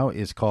listening now,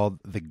 is called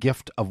The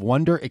Gift of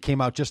Wonder. It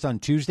came out just on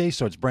Tuesday,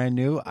 so it's brand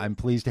new. I'm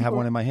pleased to have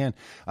one in my hand.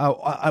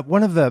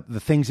 One of the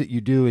things that you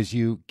do is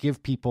you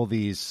give people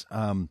these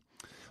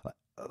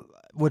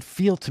what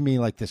feel to me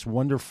like this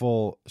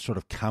wonderful sort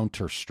of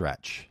counter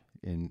stretch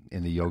in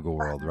the yoga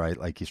world, right?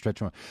 Like you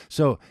stretch around.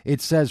 So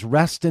it says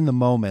rest in the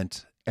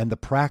moment, and the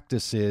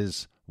practice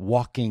is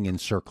walking in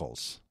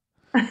circles.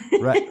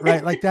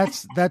 Right. Like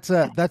that's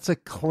a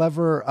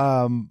clever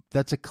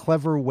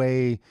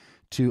way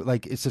to,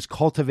 like, it says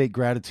cultivate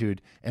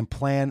gratitude and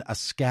plan a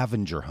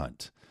scavenger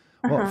hunt.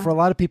 Well, for a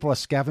lot of people, a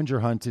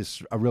scavenger hunt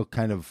is a real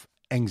kind of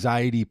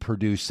anxiety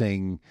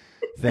producing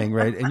thing,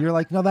 right? And you're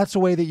like, no, that's a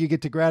way that you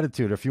get to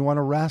gratitude. If you want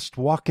to rest,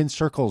 walk in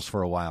circles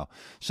for a while.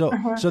 So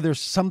there's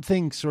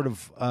something sort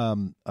of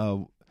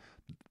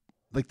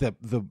like the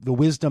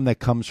wisdom that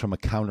comes from a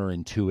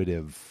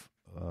counterintuitive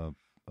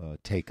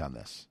take on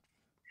this.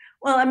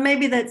 Well, and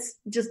maybe that's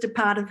just a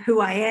part of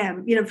who I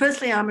am.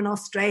 Firstly, I'm an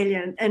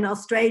Australian, and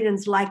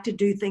Australians like to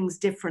do things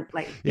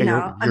differently.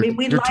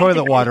 Your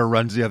toilet water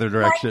runs the other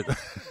direction.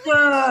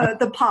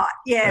 The pot,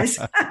 yes.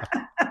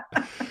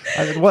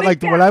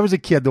 When I was a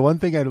kid, the one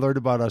thing I learned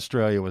about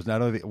Australia was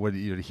not only when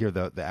you hear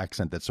the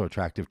accent that's so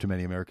attractive to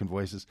many American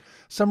voices.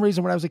 Some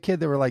reason when I was a kid,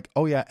 they were like,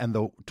 "Oh yeah," and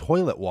the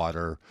toilet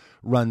water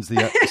spins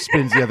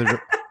the other direction.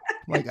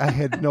 Like I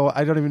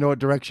don't even know what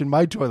direction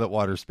my toilet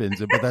water spins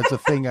in, but that's a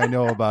thing I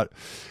know about,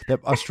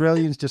 that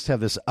Australians just have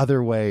this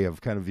other way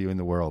of kind of viewing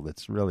the world.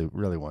 It's really,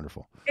 really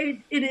wonderful.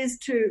 It is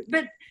too.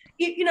 But,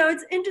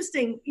 it's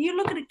interesting. You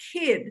look at a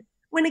kid,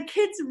 when a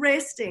kid's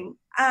resting,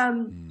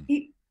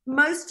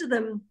 most of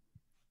them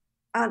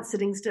aren't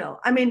sitting still.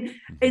 I mean,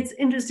 it's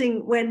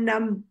interesting when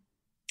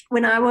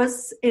I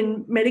was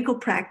in medical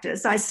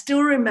practice, I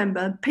still remember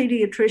a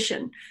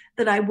pediatrician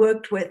that I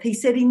worked with. He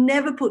said he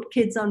never put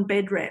kids on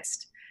bed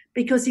rest,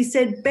 because he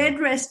said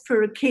bed rest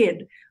for a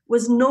kid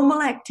was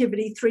normal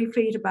activity 3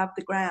 feet above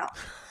the ground,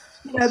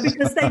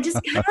 because they just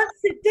can't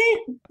sit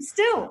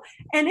still.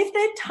 And if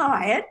they're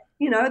tired,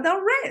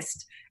 they'll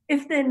rest.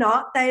 If they're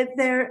not,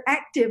 they're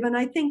active. And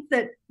I think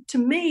that, to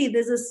me,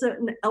 there's a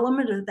certain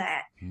element of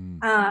that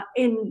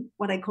in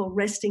what I call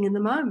resting in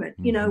the moment.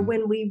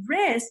 When we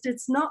rest,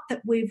 it's not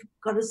that we've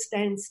got to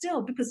stand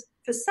still, because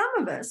for some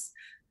of us,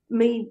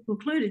 me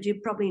included, you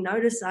probably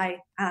notice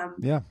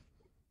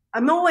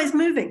I'm always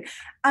moving.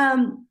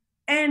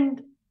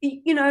 And,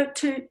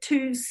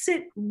 to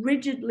sit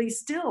rigidly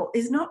still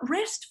is not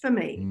rest for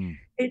me.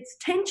 It's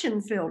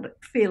tension-filled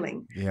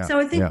feeling. Yeah. So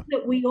I think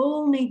that we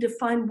all need to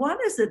find what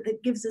is it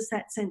that gives us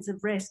that sense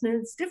of rest.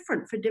 And it's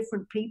different for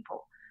different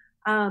people.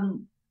 I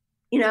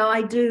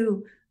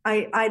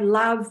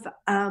love,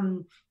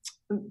 I'm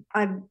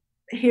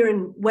here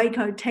in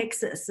Waco,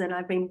 Texas, and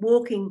I've been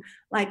walking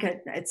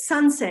at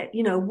sunset,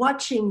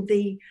 watching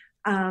the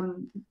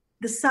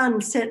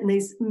sun set in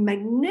these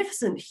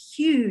magnificent,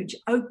 huge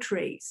oak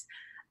trees.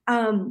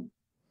 And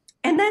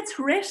that's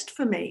rest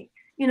for me,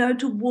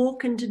 to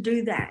walk and to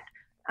do that.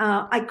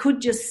 I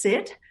could just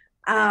sit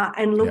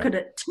and look at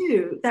it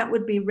too. That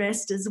would be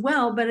rest as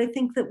well. But I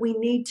think that we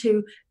need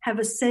to have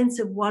a sense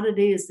of what it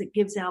is that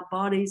gives our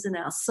bodies and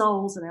our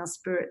souls and our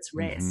spirits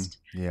rest.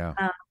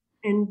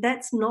 And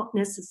that's not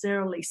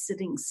necessarily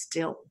sitting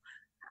still.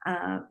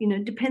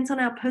 Depends on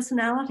our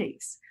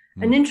personalities.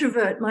 An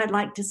introvert might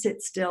like to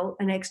sit still,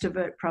 an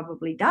extrovert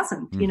probably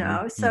doesn't,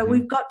 So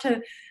we've got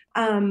to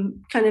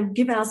kind of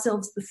give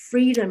ourselves the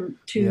freedom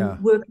to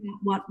work out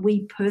what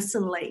we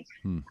personally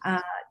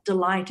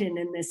delight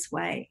in this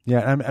way.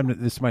 Yeah, and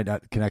this might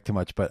not connect too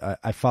much, but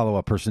I follow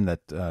a person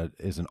that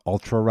is an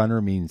ultra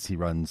runner, means he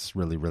runs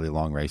really, really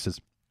long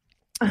races.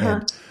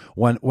 And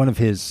one of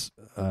his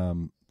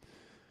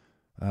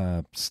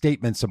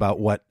statements about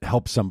what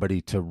helps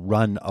somebody to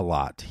run a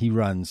lot. He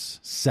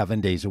runs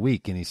 7 days a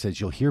week, and he says,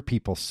 you'll hear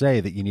people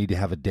say that you need to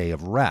have a day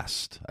of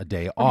rest, a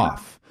day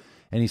off.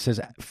 And he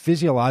says,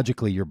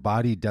 physiologically, your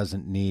body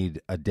doesn't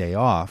need a day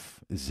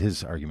off, is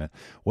his argument.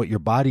 What your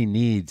body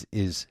needs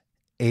is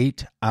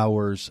 8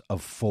 hours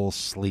of full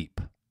sleep.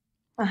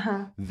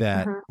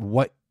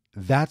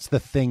 That's the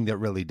thing that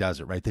really does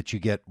it, right? That you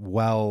get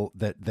all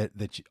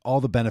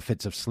the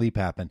benefits of sleep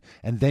happen,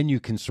 and then you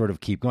can sort of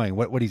keep going.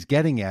 What he's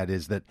getting at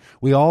is that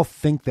we all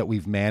think that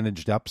we've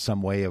managed up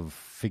some way of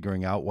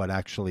figuring out what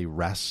actually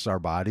rests our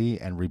body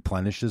and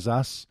replenishes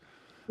us.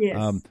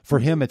 Yes. For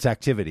him, it's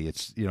activity.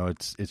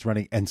 It's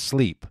running and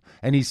sleep.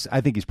 And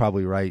I think he's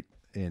probably right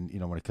in,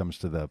 when it comes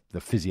to the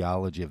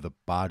physiology of the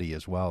body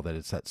as well, that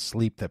it's that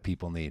sleep that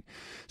people need.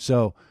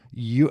 So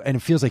and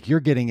it feels like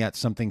you're getting at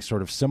something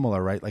sort of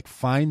similar, right? Like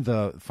find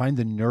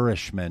the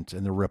nourishment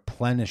and the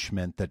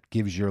replenishment that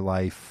gives your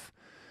life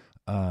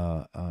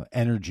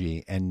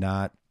energy, and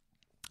not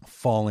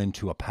fall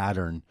into a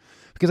pattern.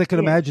 Because I could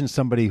imagine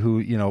somebody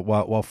who,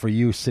 while for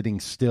you sitting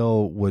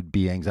still would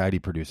be anxiety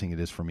producing, it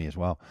is for me as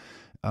well,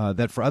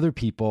 that for other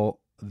people,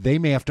 they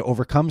may have to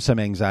overcome some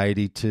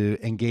anxiety to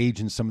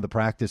engage in some of the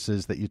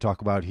practices that you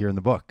talk about here in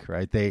the book,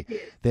 right? They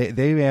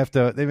may have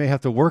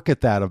to work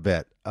at that a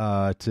bit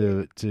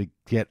to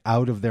get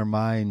out of their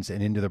minds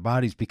and into their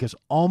bodies, because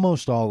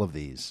almost all of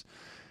these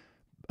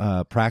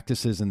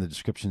practices and the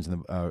descriptions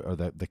in or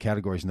the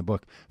categories in the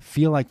book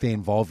feel like they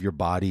involve your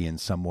body in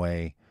some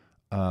way,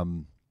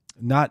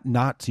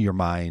 not to your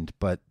mind,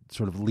 but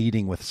sort of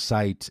leading with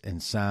sight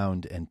and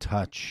sound and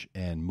touch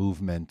and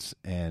movement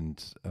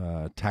and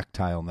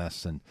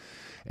tactileness,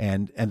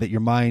 and that your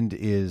mind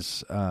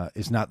is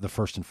not the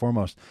first and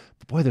foremost.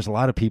 But boy, there's a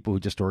lot of people who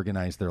just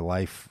organize their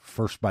life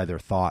first by their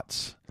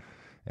thoughts,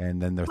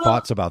 and then their Well,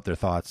 thoughts about their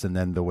thoughts, and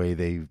then the way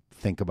they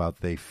think about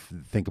their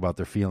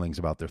feelings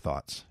about their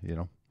thoughts.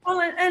 Well,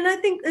 and I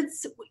think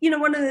it's,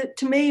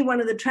 to me,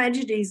 one of the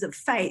tragedies of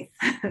faith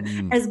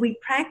as we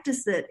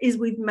practice it is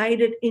we've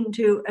made it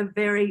into a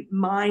very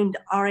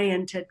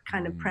mind-oriented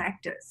kind of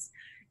practice.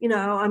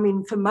 I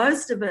mean, for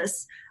most of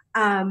us,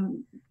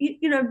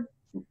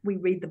 we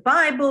read the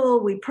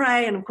Bible, we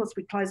pray, and of course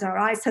we close our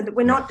eyes so that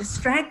we're not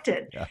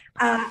distracted.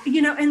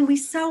 And we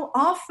so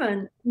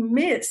often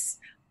miss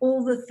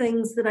all the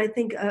things that I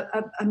think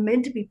are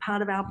meant to be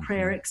part of our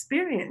prayer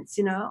experience.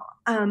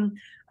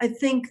 I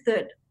think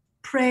that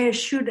prayer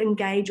should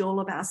engage all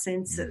of our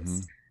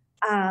senses.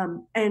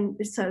 And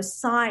so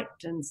sight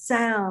and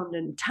sound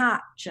and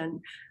touch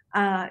and,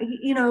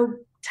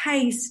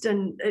 taste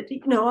and,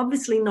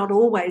 obviously not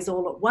always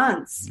all at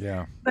once.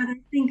 Yeah. But I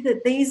think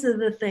that these are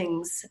the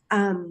things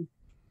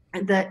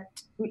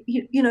that,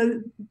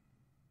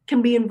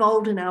 can be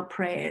involved in our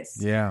prayers.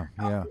 Yeah.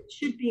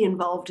 Should be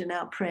involved in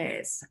our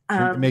prayers.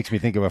 It makes me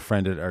think of a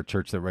friend at our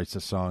church that writes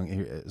a song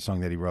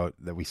that he wrote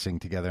that we sing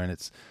together, and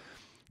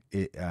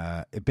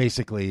it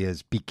basically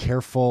is, be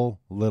careful,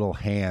 little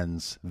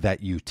hands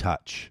that you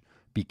touch.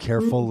 Be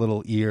careful,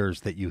 little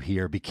ears that you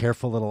hear. Be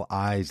careful, little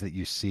eyes that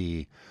you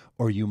see,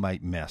 or you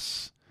might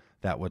miss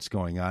that what's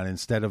going on.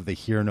 Instead of the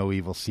hear no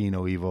evil, see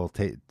no evil,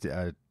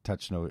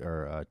 touch no,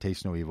 or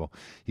taste no evil,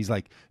 he's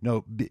like,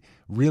 no,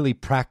 really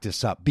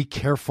practice up. Be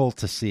careful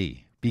to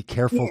see. Be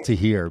careful to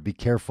hear. Be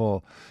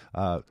careful.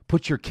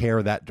 Put your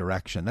care that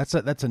direction. That's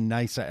a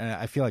nice.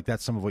 I feel like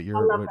that's some of what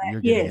you're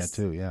getting at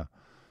too. Yeah.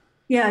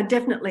 Yeah,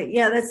 definitely.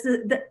 Yeah,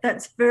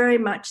 that's very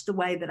much the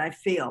way that I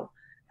feel.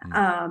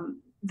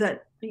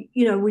 That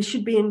we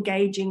should be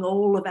engaging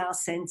all of our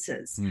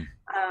senses.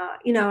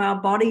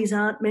 Our bodies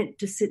aren't meant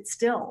to sit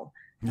still.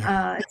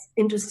 It's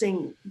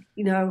interesting.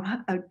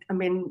 I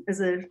mean, as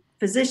a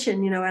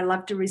physician, I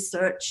love to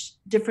research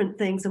different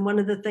things, and one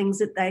of the things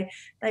that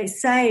they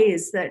say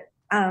is that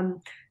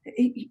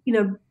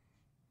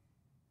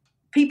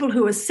people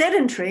who are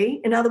sedentary,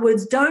 in other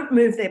words, don't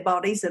move their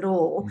bodies at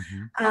all,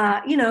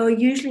 are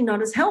usually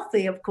not as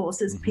healthy, of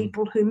course, as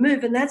people who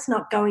move. And that's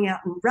not going out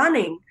and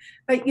running,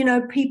 but,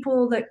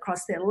 people that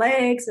cross their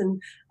legs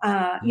and,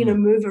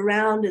 move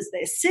around as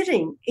they're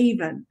sitting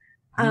even.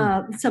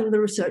 Some of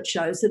the research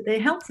shows that they're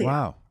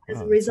healthier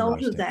as a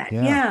result of that.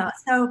 Yeah.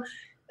 So,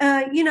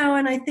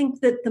 and I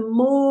think that the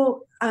more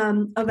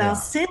of our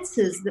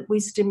senses that we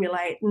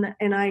stimulate,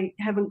 and I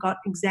haven't got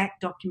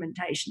exact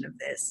documentation of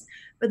this,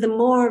 but the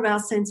more of our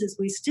senses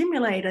we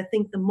stimulate, I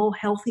think the more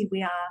healthy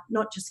we are,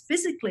 not just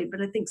physically,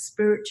 but I think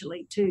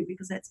spiritually too,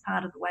 because that's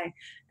part of the way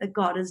that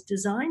God has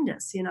designed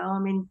us. I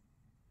mean,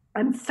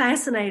 I'm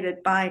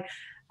fascinated by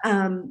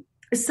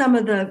some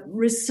of the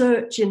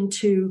research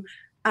into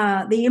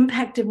the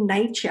impact of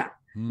nature,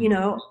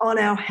 on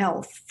our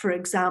health, for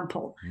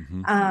example,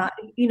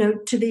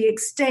 to the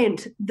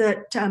extent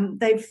that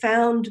they've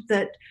found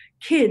that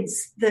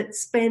kids that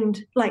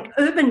spend, like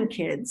urban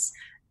kids,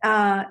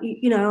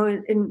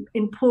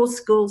 in poor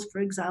schools,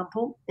 for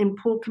example, in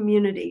poor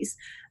communities,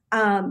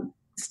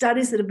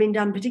 studies that have been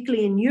done,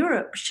 particularly in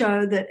Europe,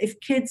 show that if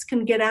kids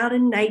can get out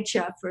in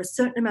nature for a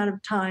certain amount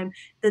of time,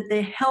 that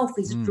their health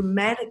is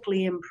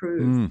dramatically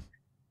improved.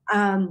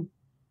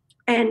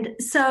 And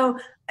so,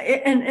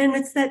 and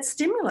it's that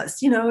stimulus,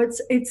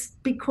 it's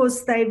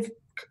because they've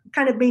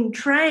kind of been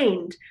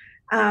trained.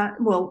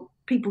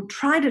 People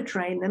try to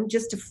train them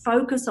just to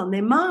focus on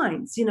their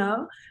minds,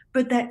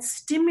 but that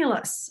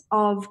stimulus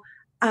of,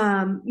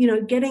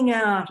 getting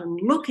out and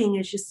looking,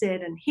 as you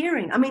said, and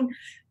hearing. I mean,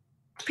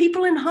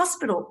 people in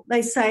hospital,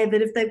 they say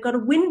that if they've got a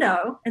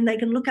window and they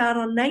can look out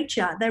on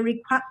nature, they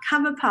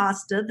recover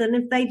faster than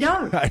if they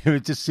don't.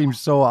 It just seems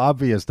so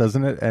obvious,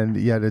 doesn't it? And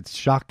yet it's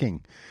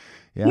shocking.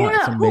 Yeah,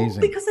 it's amazing. Well,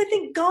 because I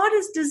think God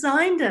has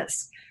designed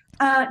us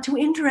to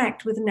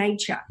interact with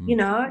nature.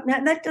 Now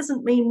that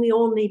doesn't mean we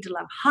all need to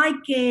love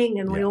hiking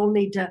and we all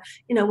need to,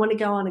 want to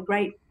go on a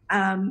great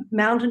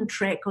mountain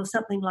trek or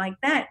something like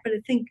that. But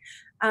I think,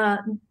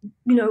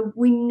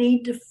 we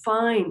need to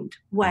find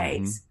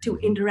ways to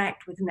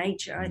interact with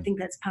nature. I think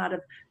that's part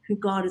of who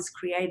God has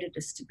created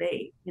us to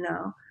be,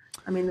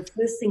 I mean, the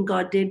first thing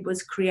God did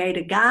was create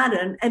a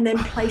garden and then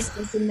placed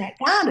us in that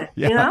garden,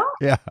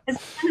 Yeah.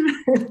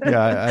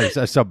 I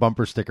saw a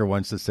bumper sticker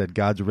once that said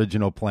God's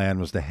original plan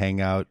was to hang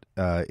out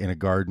in a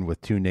garden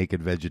with two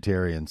naked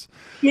vegetarians.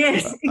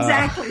 Yes,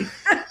 exactly.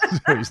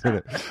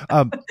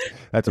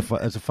 That's a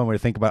fun way to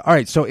think about it. All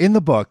right. So in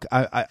the book,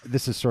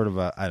 this is sort of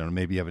I don't know,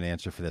 maybe you have an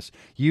answer for this.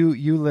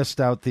 You list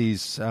out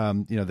these,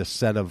 this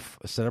set of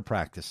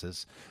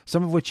practices,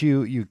 some of which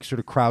you sort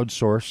of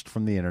crowdsourced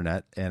from the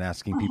internet and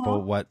asking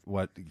people what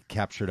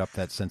captured up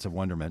that sense of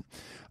wonderment.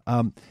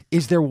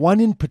 Is there one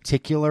in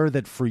particular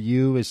that for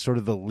you is sort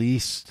of the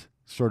least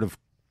sort of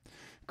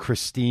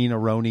Christine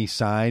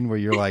Aroney-Sine, where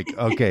you're like,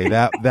 okay,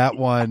 that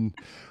one,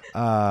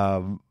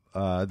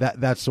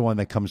 that's the one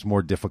that comes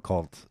more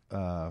difficult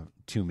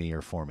to me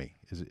or for me?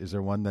 Is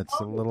there one that's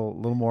a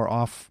little more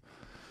off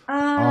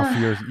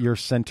your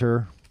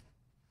center?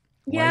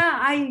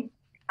 Yeah,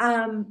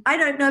 I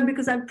don't know,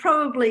 because I've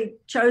probably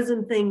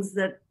chosen things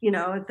that,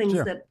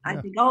 Sure. that I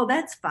Yeah. think, oh,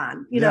 that's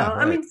fun. Yeah, I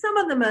right. mean, some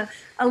of them are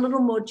a little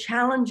more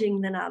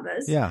challenging than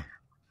others. Yeah.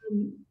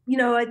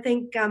 I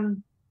think,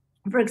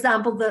 for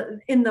example,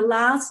 in the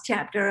last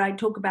chapter, I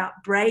talk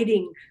about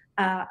braiding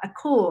a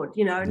cord.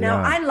 Now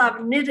Yeah. I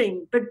love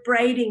knitting, but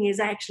braiding is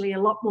actually a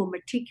lot more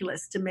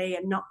meticulous to me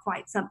and not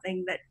quite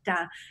something that,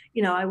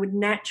 I would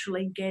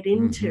naturally get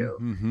into.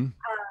 Mm-hmm.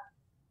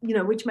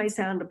 Which may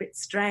sound a bit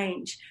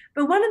strange.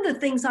 But one of the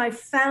things I've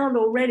found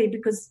already,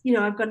 because,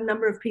 I've got a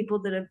number of people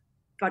that have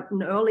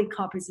gotten early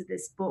copies of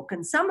this book,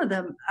 and some of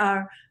them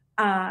are,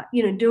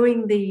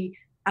 doing the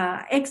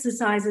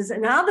exercises,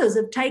 and others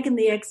have taken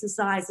the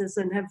exercises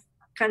and have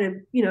kind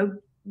of,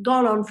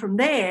 gone on from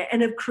there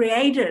and have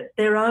created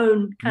their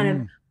own kind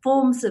of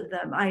forms of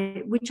them,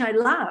 which I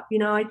love.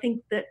 I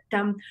think that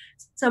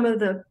some of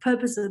the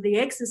purpose of the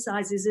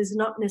exercises is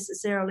not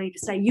necessarily to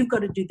say you've got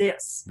to do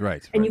this,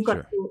 right, and you've got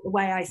to do it the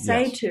way I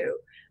say to,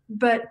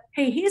 but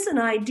hey, here's an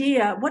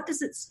idea. What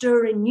does it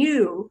stir in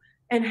you,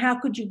 and how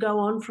could you go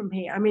on from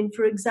here? I mean,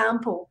 for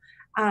example,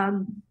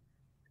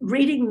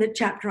 reading the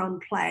chapter on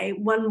play,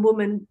 one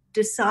woman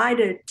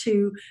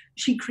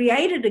she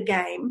created a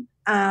game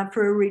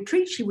for a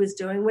retreat she was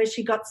doing, where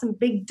she got some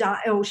big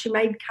she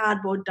made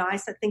cardboard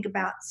dice, I think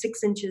about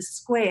 6 inches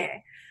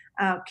square,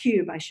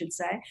 cube, I should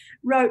say,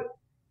 wrote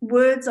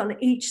words on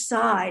each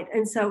side.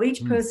 And so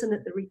each person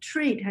at the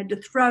retreat had to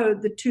throw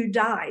the 2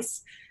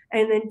 dice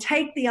and then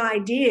take the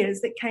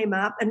ideas that came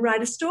up and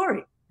write a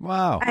story.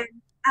 Wow. And,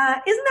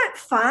 isn't that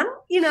fun?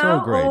 So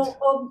great.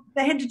 Or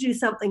they had to do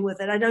something with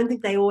it. I don't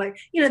think they always,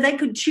 they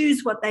could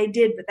choose what they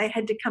did, but they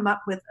had to come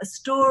up with a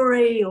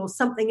story or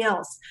something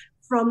else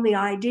from the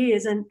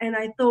ideas. And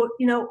I thought,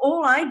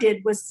 all I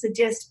did was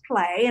suggest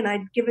play, and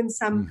I'd given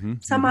some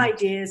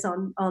ideas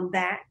on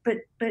that, but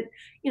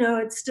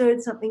it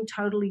stirred something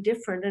totally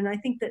different. And I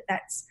think that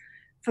that's,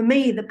 for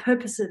me, the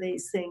purpose of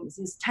these things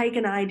is take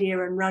an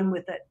idea and run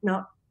with it,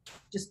 not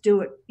just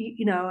do it.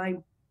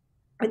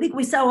 I think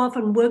we so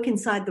often work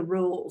inside the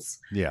rules.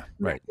 Yeah,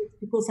 right.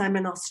 Because I'm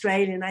an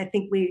Australian, I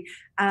think we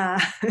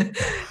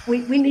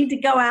need to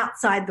go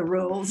outside the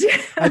rules.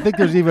 I think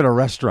there's even a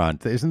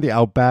restaurant. Isn't the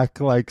Outback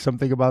like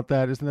something about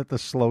that? Isn't that the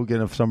slogan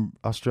of some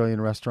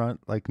Australian restaurant,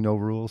 like no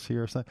rules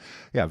here or something?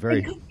 Yeah, very.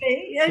 It could be.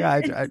 I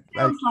like it.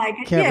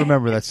 Can't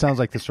remember. That sounds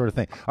like the sort of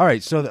thing. All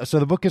right, so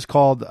the book is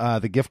called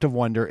The Gift of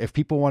Wonder. If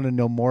people want to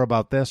know more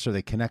about this, or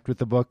they connect with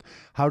the book,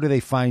 how do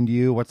they find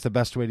you? What's the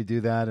best way to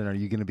do that? And are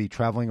you going to be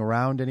traveling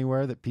around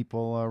anywhere that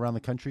people around the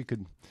country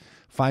could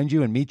find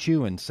you and meet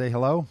you and say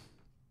hello?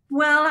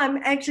 Well, I'm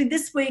actually,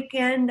 this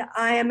weekend,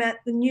 I am at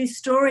the New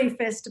Story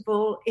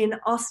Festival in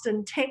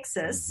Austin,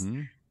 Texas.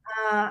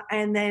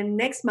 And then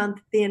next month,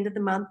 at the end of the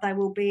month, I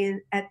will be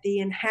at the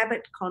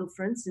Inhabit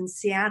Conference in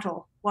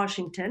Seattle,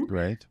 Washington.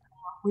 Great.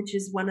 Which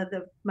is one of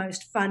the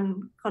most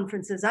fun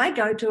conferences I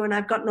go to. And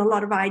I've gotten a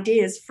lot of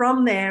ideas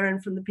from there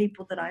and from the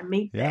people that I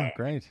meet there. Yeah,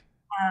 great.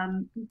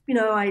 I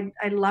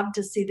love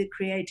to see the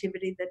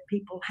creativity that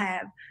people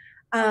have.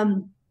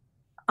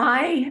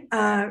 I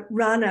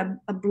run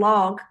a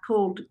blog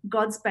called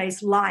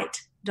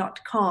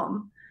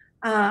godspacelight.com.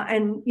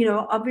 And,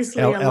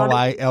 obviously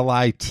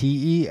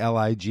L-I-T-E,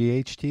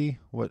 L-I-G-H-T?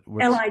 What?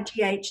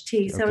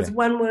 L-I-G-H-T. So it's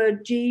one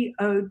word,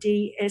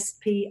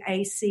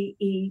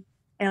 GODSPACELIGHT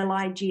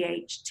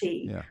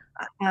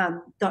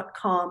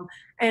 .com.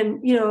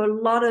 And, a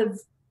lot of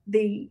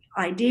the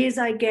ideas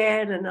I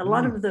get and a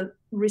lot of the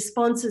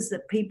responses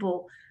that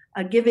people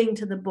are giving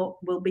to the book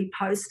will be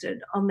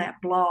posted on that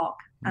blog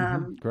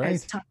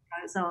as time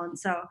goes on.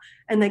 So,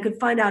 and they could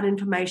find out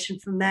information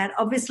from that.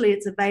 Obviously,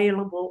 it's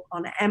available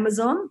on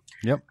Amazon.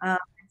 Yep.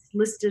 It's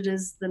listed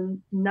as the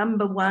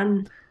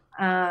 #1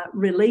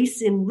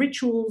 release in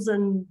rituals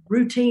and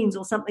routines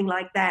or something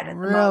like that. At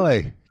the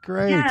moment.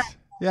 Great.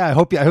 Yeah, I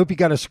hope you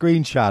got a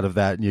screenshot of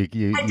that. And I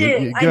did.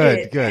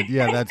 Good.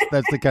 Yeah,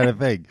 that's the kind of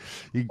thing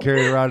you can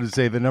carry around and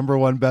say the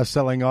 #1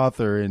 best-selling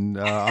author on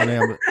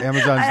Amazon's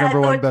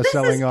 #1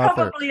 best-selling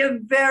author. It's probably a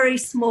very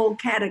small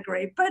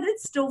category, but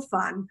it's still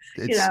fun.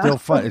 It's still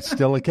fun. It's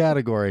still a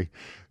category.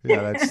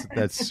 Yeah,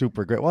 that's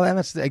super great. Well, and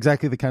that's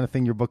exactly the kind of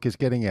thing your book is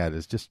getting at,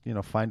 is just,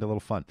 find a little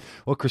fun.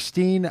 Well,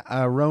 Christine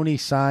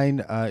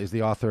Aroney-Sine is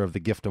the author of The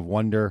Gift of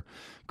Wonder,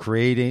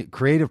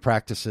 creative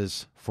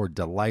practices for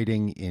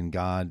delighting in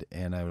God,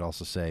 and I would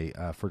also say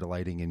for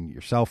delighting in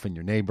yourself and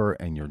your neighbor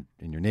and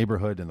in your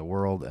neighborhood and the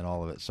world and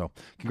all of it. So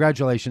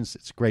congratulations.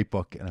 It's a great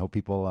book, and I hope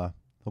people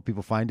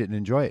find it and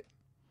enjoy it.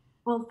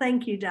 Well,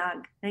 thank you,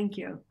 Doug. Thank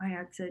you. I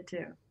hope so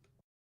too.